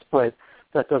loss, but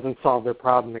that doesn't solve their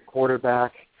problem at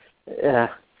quarterback.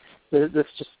 This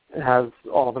just has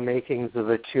all the makings of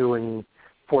a 2-14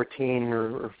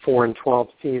 or 4-12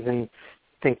 season.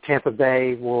 I think Tampa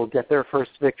Bay will get their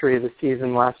first victory of the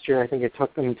season last year. I think it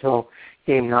took them until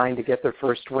Game 9 to get their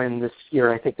first win. This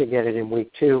year, I think they get it in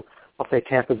Week 2. I'll say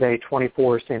Tampa Bay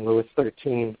 24, St. Louis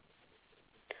 13.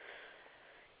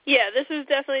 Yeah, this is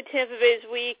definitely Tampa Bay's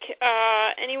week.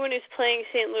 Anyone who's playing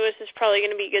St. Louis is probably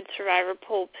going to be a good survivor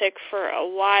pool pick for a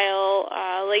while.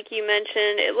 Like you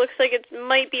mentioned, it looks like it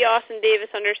might be Austin Davis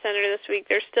under center this week.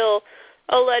 They're still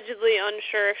allegedly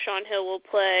unsure if Sean Hill will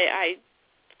play. I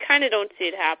kind of don't see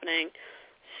it happening.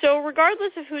 So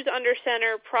regardless of who's under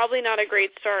center, probably not a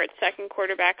great start, second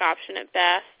quarterback option at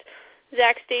best.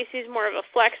 Zach Stacy's more of a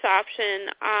flex option.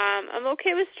 I'm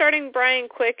okay with starting Brian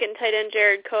Quick and tight end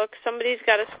Jared Cook. Somebody's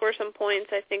got to score some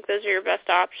points. I think those are your best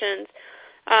options.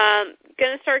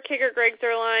 Going to start kicker Greg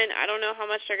Zuerlein. I don't know how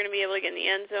much they're going to be able to get in the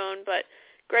end zone, but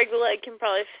Greg the Leg can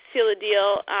probably seal the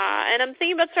deal. And I'm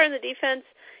thinking about starting the defense.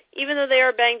 Even though they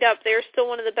are banged up, they are still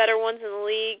one of the better ones in the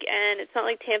league, and it's not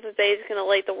like Tampa Bay is going to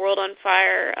light the world on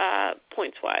fire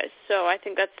points-wise. So I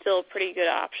think that's still a pretty good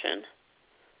option.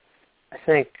 I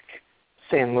think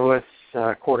St. Louis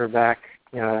quarterback,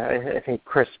 I think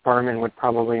Chris Berman would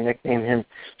probably nickname him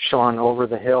Sean Over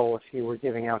the Hill if he were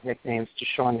giving out nicknames to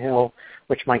Sean Hill,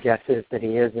 which my guess is that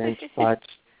he isn't. But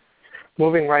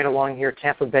moving right along here,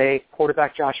 Tampa Bay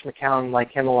quarterback Josh McCown,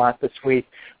 like him a lot this week.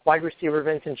 Wide receiver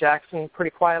Vincent Jackson,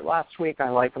 pretty quiet last week. I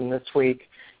like him this week.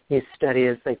 He's steady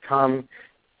as they come.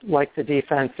 Like the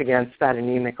defense against that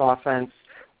anemic offense.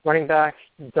 Running back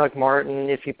Doug Martin,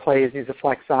 if he plays, he's a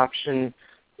flex option.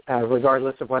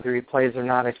 Regardless of whether he plays or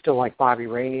not, I still like Bobby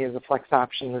Rainey as a flex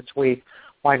option this week.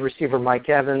 Wide receiver Mike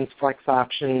Evans, flex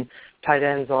option. Tight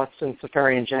ends Austin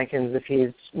Seferian-Jenkins, if he's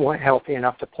healthy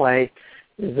enough to play,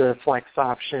 is a flex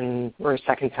option, or a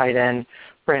second tight end.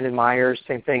 Brandon Myers,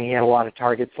 same thing. He had a lot of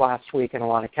targets last week and a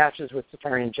lot of catches with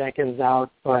Seferian-Jenkins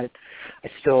out, but I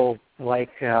still like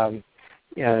him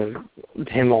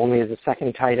only as a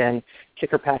second tight end.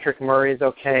 Kicker Patrick Murray is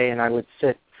okay, and I would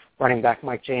sit running back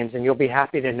Mike James, and you'll be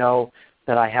happy to know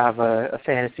that I have a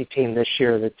fantasy team this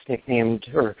year that's nicknamed,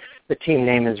 or the team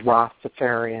name is Roth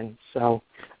Seferian, so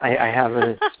I have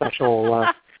a special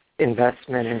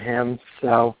investment in him.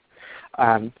 So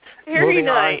very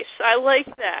nice. I like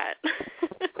that.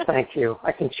 Thank you.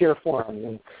 I can cheer for him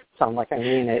and sound like I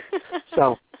mean it.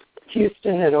 So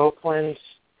Houston at Oakland,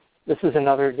 this is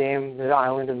another game, the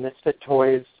Island of Misfit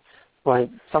Toys.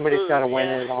 But somebody's got to win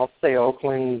it. I'll say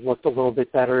Oakland looked a little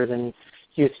bit better than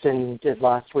Houston did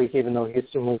last week, even though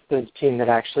Houston was the team that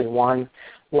actually won.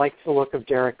 Like the look of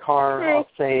Derek Carr. I'll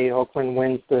say Oakland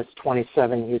wins this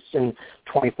 27, Houston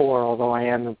 24, although I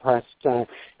am impressed.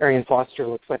 Arian Foster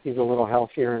looks like he's a little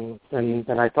healthier than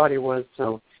I thought he was,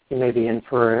 so he may be in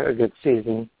for a good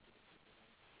season.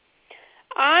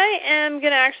 I am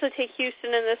going to actually take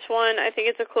Houston in this one. I think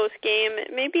it's a close game.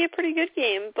 It may be a pretty good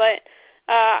game, but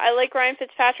I like Ryan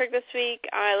Fitzpatrick this week.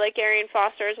 I like Arian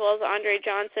Foster as well as Andre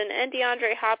Johnson and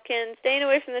DeAndre Hopkins. Staying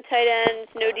away from the tight ends,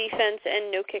 no defense,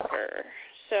 and no kicker.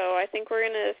 So I think we're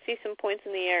going to see some points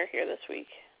in the air here this week.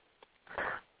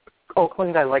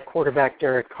 Oakland, I like quarterback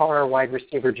Derek Carr, wide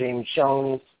receiver James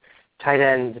Jones, tight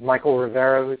end Michael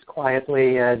Rivera, who's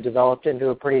quietly developed into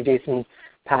a pretty decent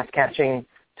pass-catching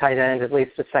tight end, at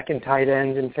least a second tight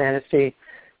end in fantasy.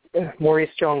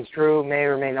 Maurice Jones-Drew may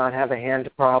or may not have a hand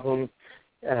problem.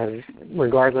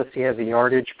 Regardless, he has a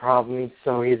yardage problem,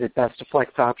 so he's at best a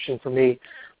flex option for me.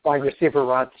 Wide receiver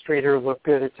Rod Streeter looked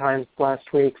good at times last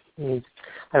week. I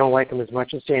don't like him as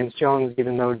much as James Jones,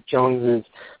 even though Jones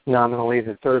is nominally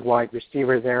the third wide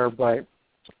receiver there, but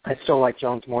I still like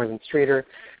Jones more than Streeter.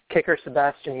 Kicker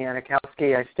Sebastian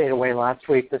Janikowski, I stayed away last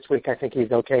week. This week I think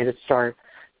he's okay to start.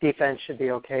 Defense should be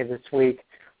okay this week.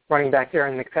 Running back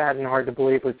Darren McFadden, hard to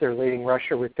believe, was their leading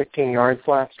rusher with 15 yards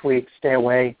last week. Stay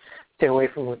away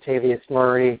from Latavius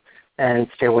Murray, and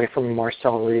stay away from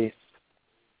Marcel Reese.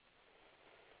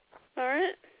 All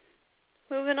right.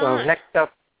 Moving on.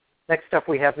 So next up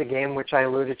we have the game which I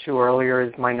alluded to earlier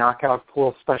is my knockout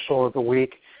pool special of the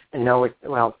week. And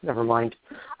never mind.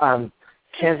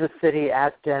 Kansas City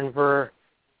at Denver.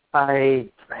 I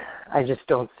just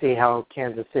don't see how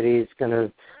Kansas City is going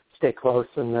to stay close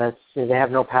in this. They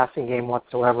have no passing game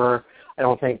whatsoever. I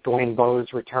don't think Dwayne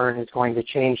Bowe's return is going to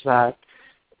change that.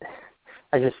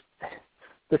 This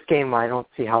game, I don't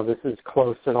see how this is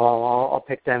close at all. I'll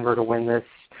pick Denver to win this.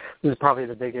 This is probably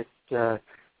the biggest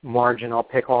margin I'll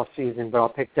pick all season, but I'll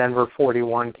pick Denver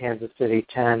 41, Kansas City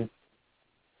 10.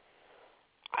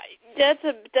 That's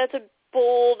a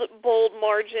bold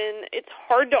margin. It's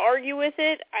hard to argue with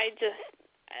it.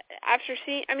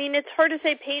 It's hard to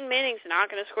say Peyton Manning's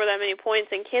not going to score that many points,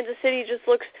 and Kansas City just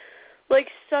looks like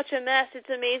such a mess. It's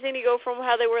amazing to go from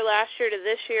how they were last year to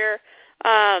this year.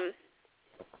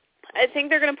 I think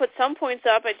they're going to put some points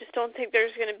up. I just don't think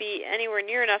there's going to be anywhere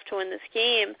near enough to win this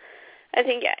game. I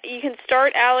think you can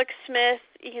start Alex Smith,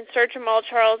 you can start Jamal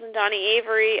Charles and Donnie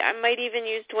Avery. I might even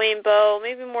use Dwayne Bowe,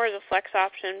 maybe more as a flex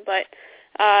option, but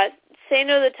say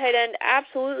no to the tight end.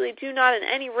 Absolutely do not in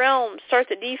any realm start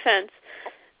the defense.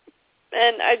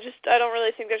 And I don't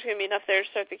really think there's going to be enough there to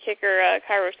start the kicker,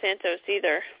 Cairo Santos,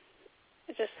 either.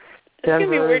 It's going to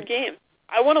be a weird game.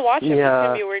 I want to watch it, but it's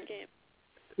going to be a weird game.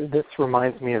 This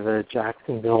reminds me of the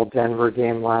Jacksonville-Denver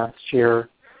game last year,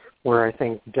 where I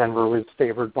think Denver was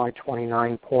favored by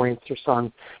 29 points or so.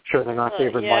 I'm sure they're not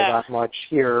favored by that much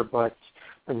here, but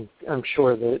I'm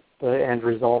sure that the end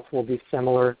result will be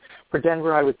similar. For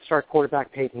Denver, I would start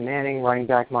quarterback Peyton Manning, running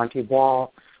back Monty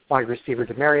Ball, wide receiver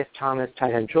Demaryius Thomas,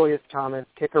 tight end Julius Thomas,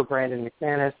 kicker Brandon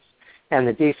McManus, and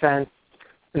the defense.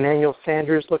 Emmanuel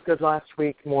Sanders looked good last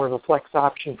week, more of a flex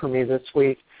option for me this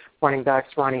week. Running backs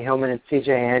Ronnie Hillman and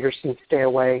C.J. Anderson stay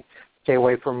away. Stay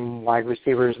away from wide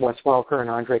receivers Wes Welker and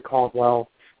Andre Caldwell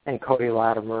and Cody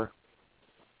Latimer.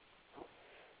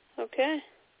 Okay.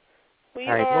 We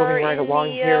All right, are moving right in along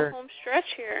the here. home stretch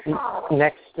here.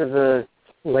 Next to the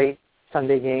late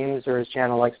Sunday games, or as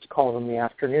Jana likes to call them, the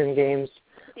afternoon games.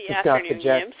 We've got the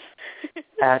Jets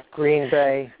at Green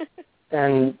Bay.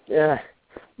 And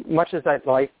much as I'd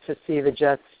like to see the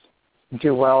Jets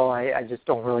do well, I just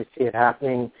don't really see it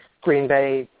happening. Green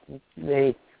Bay,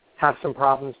 they have some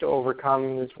problems to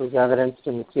overcome. This was evidenced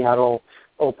in the Seattle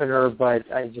opener,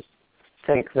 but I just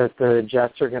think that the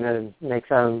Jets are going to make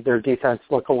their defense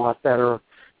look a lot better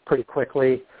pretty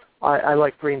quickly. I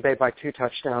like Green Bay by 2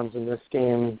 touchdowns in this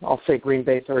game. I'll say Green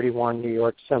Bay 31, New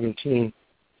York 17.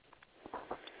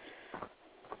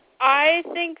 I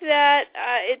think that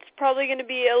it's probably going to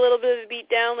be a little bit of a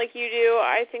beatdown like you do.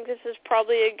 I think this is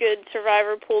probably a good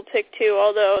survivor pool pick, too,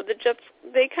 although the Jets,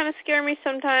 they kind of scare me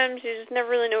sometimes. You just never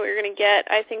really know what you're going to get.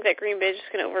 I think that Green Bay is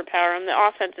just going to overpower them. The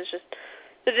offense is just,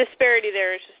 the disparity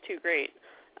there is just too great.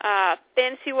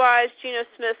 Fantasy-wise, Geno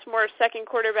Smith's more second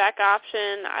quarterback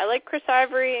option. I like Chris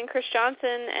Ivory and Chris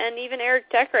Johnson and even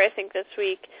Eric Decker, I think, this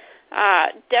week.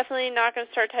 Definitely not going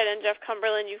to start tight end Jeff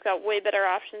Cumberland. You've got way better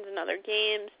options in other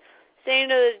games. Staying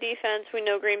to the defense, we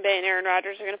know Green Bay and Aaron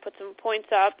Rodgers are going to put some points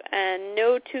up, and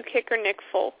no to kicker Nick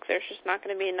Folk. There's just not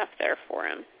going to be enough there for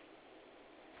him.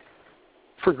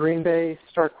 For Green Bay,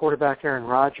 start quarterback Aaron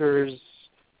Rodgers,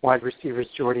 wide receivers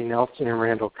Jordy Nelson and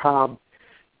Randall Cobb.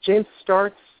 James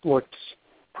Starks looked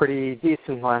pretty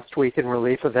decent last week in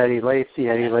relief of Eddie Lacy.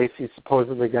 Eddie Lacy's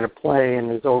supposedly going to play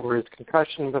and is over his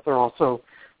concussion, but there are also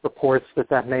reports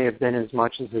that may have been as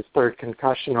much as his third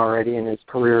concussion already in his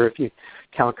career if you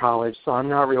count college. So I'm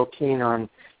not real keen on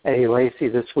Eddie Lacy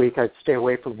this week. I'd stay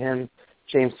away from him.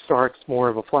 James Starks, more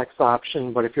of a flex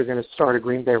option, but if you're going to start a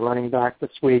Green Bay running back this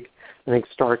week, I think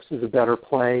Starks is a better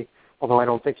play, although I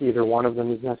don't think either one of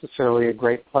them is necessarily a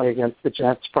great play against the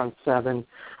Jets' front seven.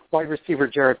 Wide receiver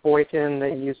Jarrett Boykin,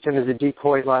 they used him as a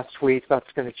decoy last week. That's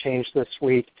going to change this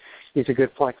week. He's a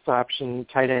good flex option.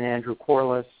 Tight end Andrew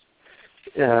Corliss.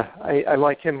 I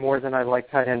like him more than I like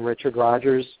tight end Richard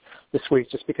Rodgers this week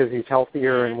just because he's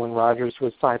healthier, and when Rodgers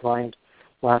was sidelined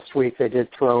last week, they did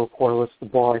throw Corliss the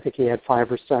ball. I think he had 5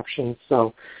 receptions,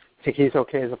 so I think he's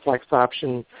okay as a flex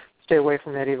option. Stay away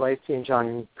from Eddie Lacy and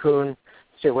John Kuhn.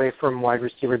 Stay away from wide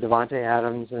receiver Devontae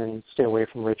Adams, and stay away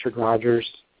from Richard Rodgers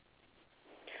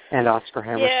and Oscar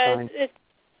Hammerstein.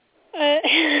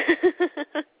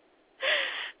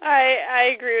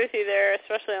 I agree with you there,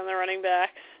 especially on the running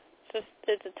backs.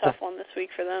 It's a tough one this week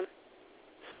for them.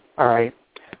 All right.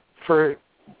 For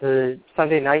the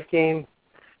Sunday night game,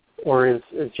 or as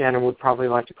Jana would probably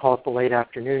like to call it, the late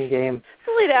afternoon game.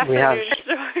 The late afternoon.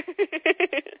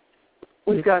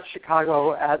 We've got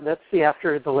Chicago that's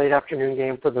the late afternoon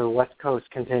game for the West Coast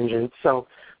contingent. So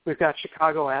we've got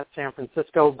Chicago at San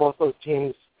Francisco. Both those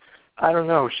teams, I don't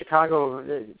know.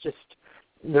 Chicago, just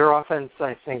their offense,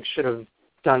 I think, should have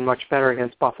done much better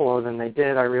against Buffalo than they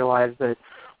did. I realize that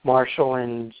Marshall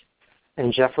and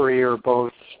Jeffrey are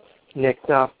both nicked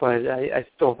up, but I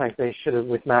still think they should have,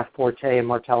 with Matt Forte and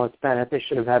Martellus Bennett, they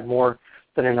should have had more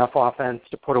than enough offense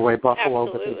to put away Buffalo,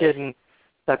 Absolutely. but they didn't.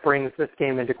 That brings this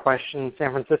game into question.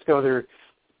 San Francisco, their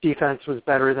defense was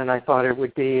better than I thought it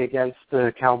would be against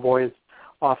the Cowboys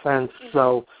offense.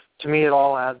 So to me, it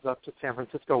all adds up to San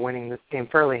Francisco winning this game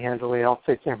fairly handily. I'll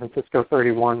say San Francisco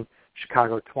 31,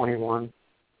 Chicago 21.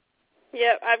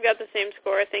 Yep, I've got the same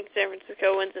score. I think San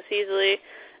Francisco wins this easily.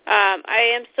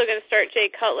 I am still going to start Jay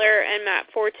Cutler and Matt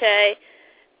Forte.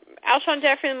 Alshon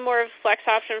Jeffrey, more of a flex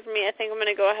option for me. I think I'm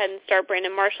going to go ahead and start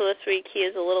Brandon Marshall this week. He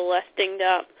is a little less dinged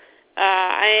up.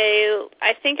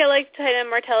 I think I like tight end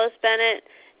Martellus Bennett,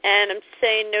 and I'm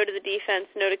saying no to the defense,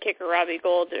 no to kicker Robbie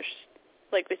Gould. There's,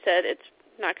 like we said, it's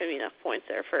not going to be enough points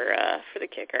there for the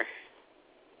kicker.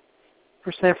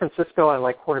 For San Francisco, I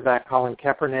like quarterback Colin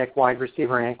Kaepernick, wide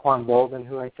receiver Anquan Boldin,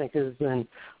 who I think is an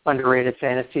underrated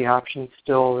fantasy option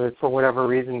still. For whatever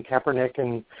reason, Kaepernick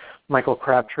and Michael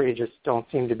Crabtree just don't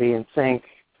seem to be in sync.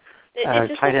 It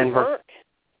just doesn't work.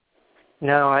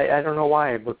 No, I don't know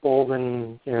why, but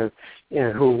Boldin,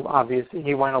 who obviously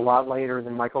he went a lot later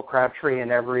than Michael Crabtree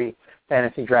in every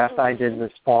fantasy draft I did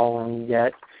this fall, and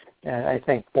yet I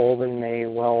think Boldin may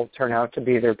well turn out to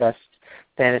be their best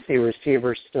fantasy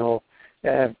receiver still.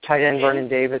 Tight end Vernon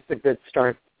Davis, a good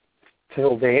start.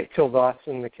 Phil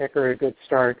Dawson, the kicker, a good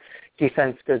start.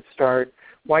 Defense, good start.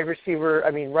 Wide receiver,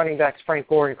 running backs Frank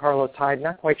Gore and Carlos Hyde.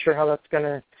 Not quite sure how that's going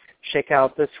to shake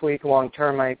out this week. Long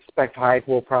term, I expect Hyde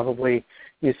will probably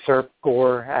usurp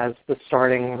Gore as the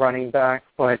starting running back.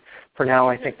 But for now,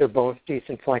 I think they're both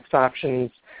decent flex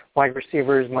options. Wide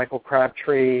receivers, Michael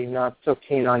Crabtree, not so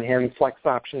keen on him, flex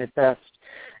option at best.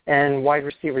 And wide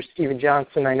receiver Steven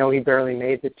Johnson, I know he barely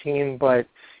made the team, but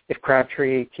if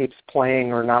Crabtree keeps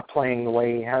playing or not playing the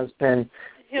way he has been,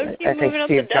 I think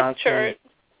Steve Johnson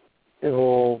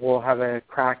will have a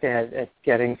crack at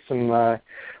getting some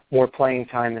more playing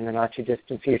time in the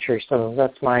not-too-distant future. So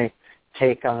that's my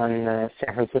take on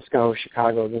San Francisco,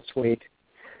 Chicago this week.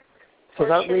 So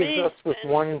that leaves us with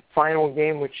one final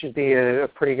game, which should be a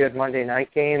pretty good Monday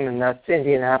night game, and that's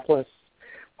Indianapolis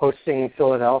hosting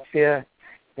Philadelphia.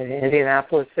 In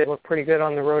Indianapolis, they looked pretty good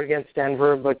on the road against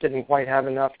Denver, but didn't quite have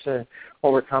enough to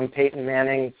overcome Peyton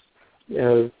Manning's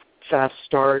fast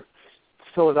start.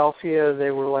 Philadelphia, they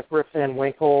were like Rip Van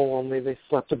Winkle, only they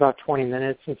slept about 20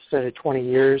 minutes instead of 20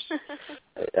 years.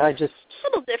 A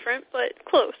little different, but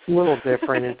close. A little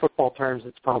different. In football terms,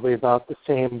 it's probably about the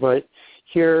same. But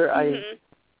here,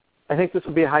 I think this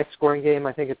will be a high-scoring game.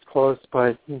 I think it's close,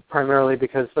 but primarily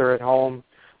because they're at home.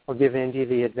 I'll give Indy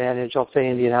the advantage. I'll say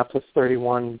Indianapolis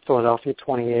 31, Philadelphia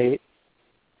 28.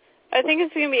 I think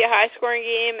it's going to be a high-scoring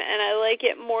game, and I like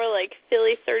it more like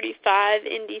Philly 35,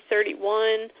 Indy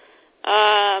 31.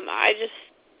 I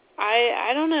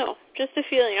don't know. Just a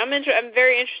feeling. I'm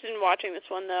very interested in watching this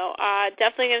one, though.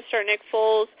 Definitely going to start Nick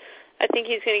Foles. I think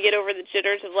he's going to get over the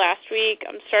jitters of last week.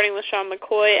 I'm starting with Sean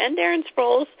McCoy and Darren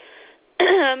Sproles.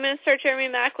 I'm going to start Jeremy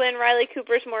Maclin. Riley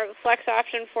Cooper's more of a flex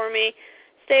option for me.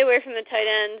 Stay away from the tight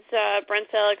ends, Brent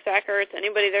Selleck, Zach Ertz,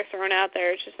 anybody they're throwing out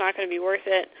there. It's just not going to be worth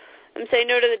it. I'm saying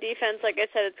no to the defense. Like I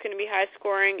said, it's going to be high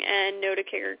scoring, and no to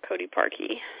kicker Cody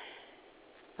Parkey.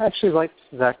 I actually liked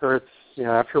Zach Ertz,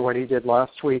 after what he did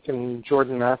last week, and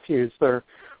Jordan Matthews, their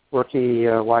rookie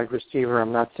wide receiver.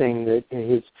 I'm not saying that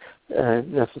he's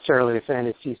necessarily a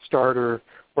fantasy starter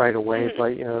right away,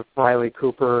 but Riley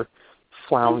Cooper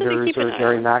flounders or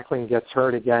Jerry Maclin gets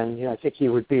hurt again, I think he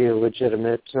would be a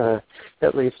legitimate,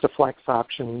 at least a flex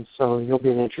option. So he'll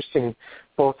be an interesting,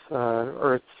 both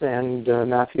Ertz and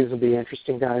Matthews will be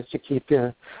interesting guys to keep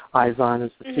eyes on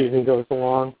as the season goes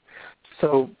along.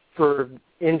 So for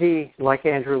Indy, like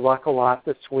Andrew Luck a lot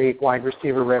this week, wide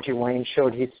receiver Reggie Wayne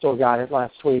showed he still got it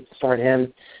last week. Start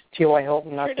him. T.Y.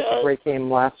 Hilton, not such a great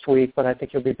game last week, but I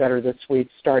think he'll be better this week.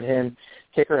 Start him.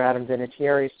 Kicker Adam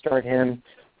Vinatieri, start him.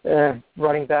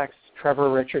 Running backs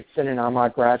Trevor Richardson and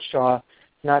Ahmad Bradshaw,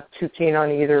 not too keen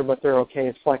on either, but they're okay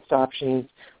as flex options.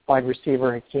 Wide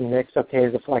receiver Hakeem Nicks, okay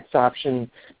as a flex option.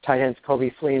 Tight ends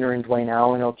Coby Fleener and Dwayne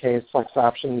Allen, okay as flex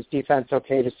options. Defense,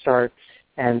 okay to start,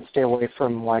 and stay away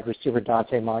from wide receiver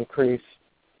Dante Moncrief.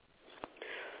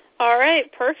 All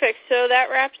right, perfect. So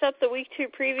that wraps up the Week 2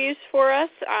 previews for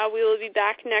us. We will be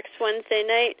back next Wednesday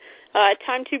night.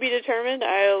 Time to be determined.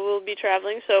 I will be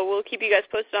traveling, so we'll keep you guys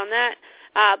posted on that.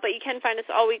 But you can find us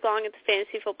all week long at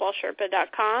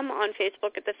thefantasyfootballsherpa.com, on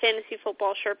Facebook at the Fantasy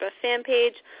Football Sherpa fan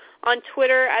page, on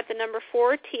Twitter at the number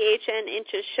 4 THN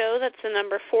Inches Show. That's the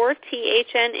number 4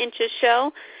 THN Inches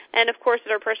Show. And, of course,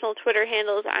 at our personal Twitter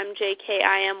handles, I'm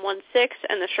JKIM16,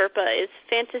 and the Sherpa is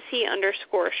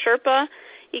Fantasy_Sherpa.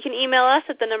 You can email us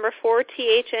at the number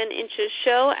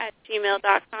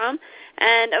 4thninchesshow@gmail.com.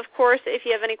 And, of course, if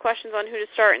you have any questions on who to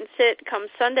start and sit come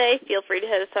Sunday, feel free to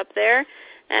hit us up there.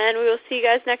 And we will see you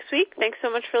guys next week. Thanks so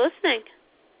much for listening.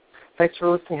 Thanks for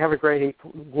listening. Have a great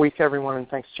week, everyone, and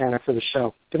thanks, Jana, for the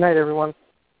show. Good night, everyone.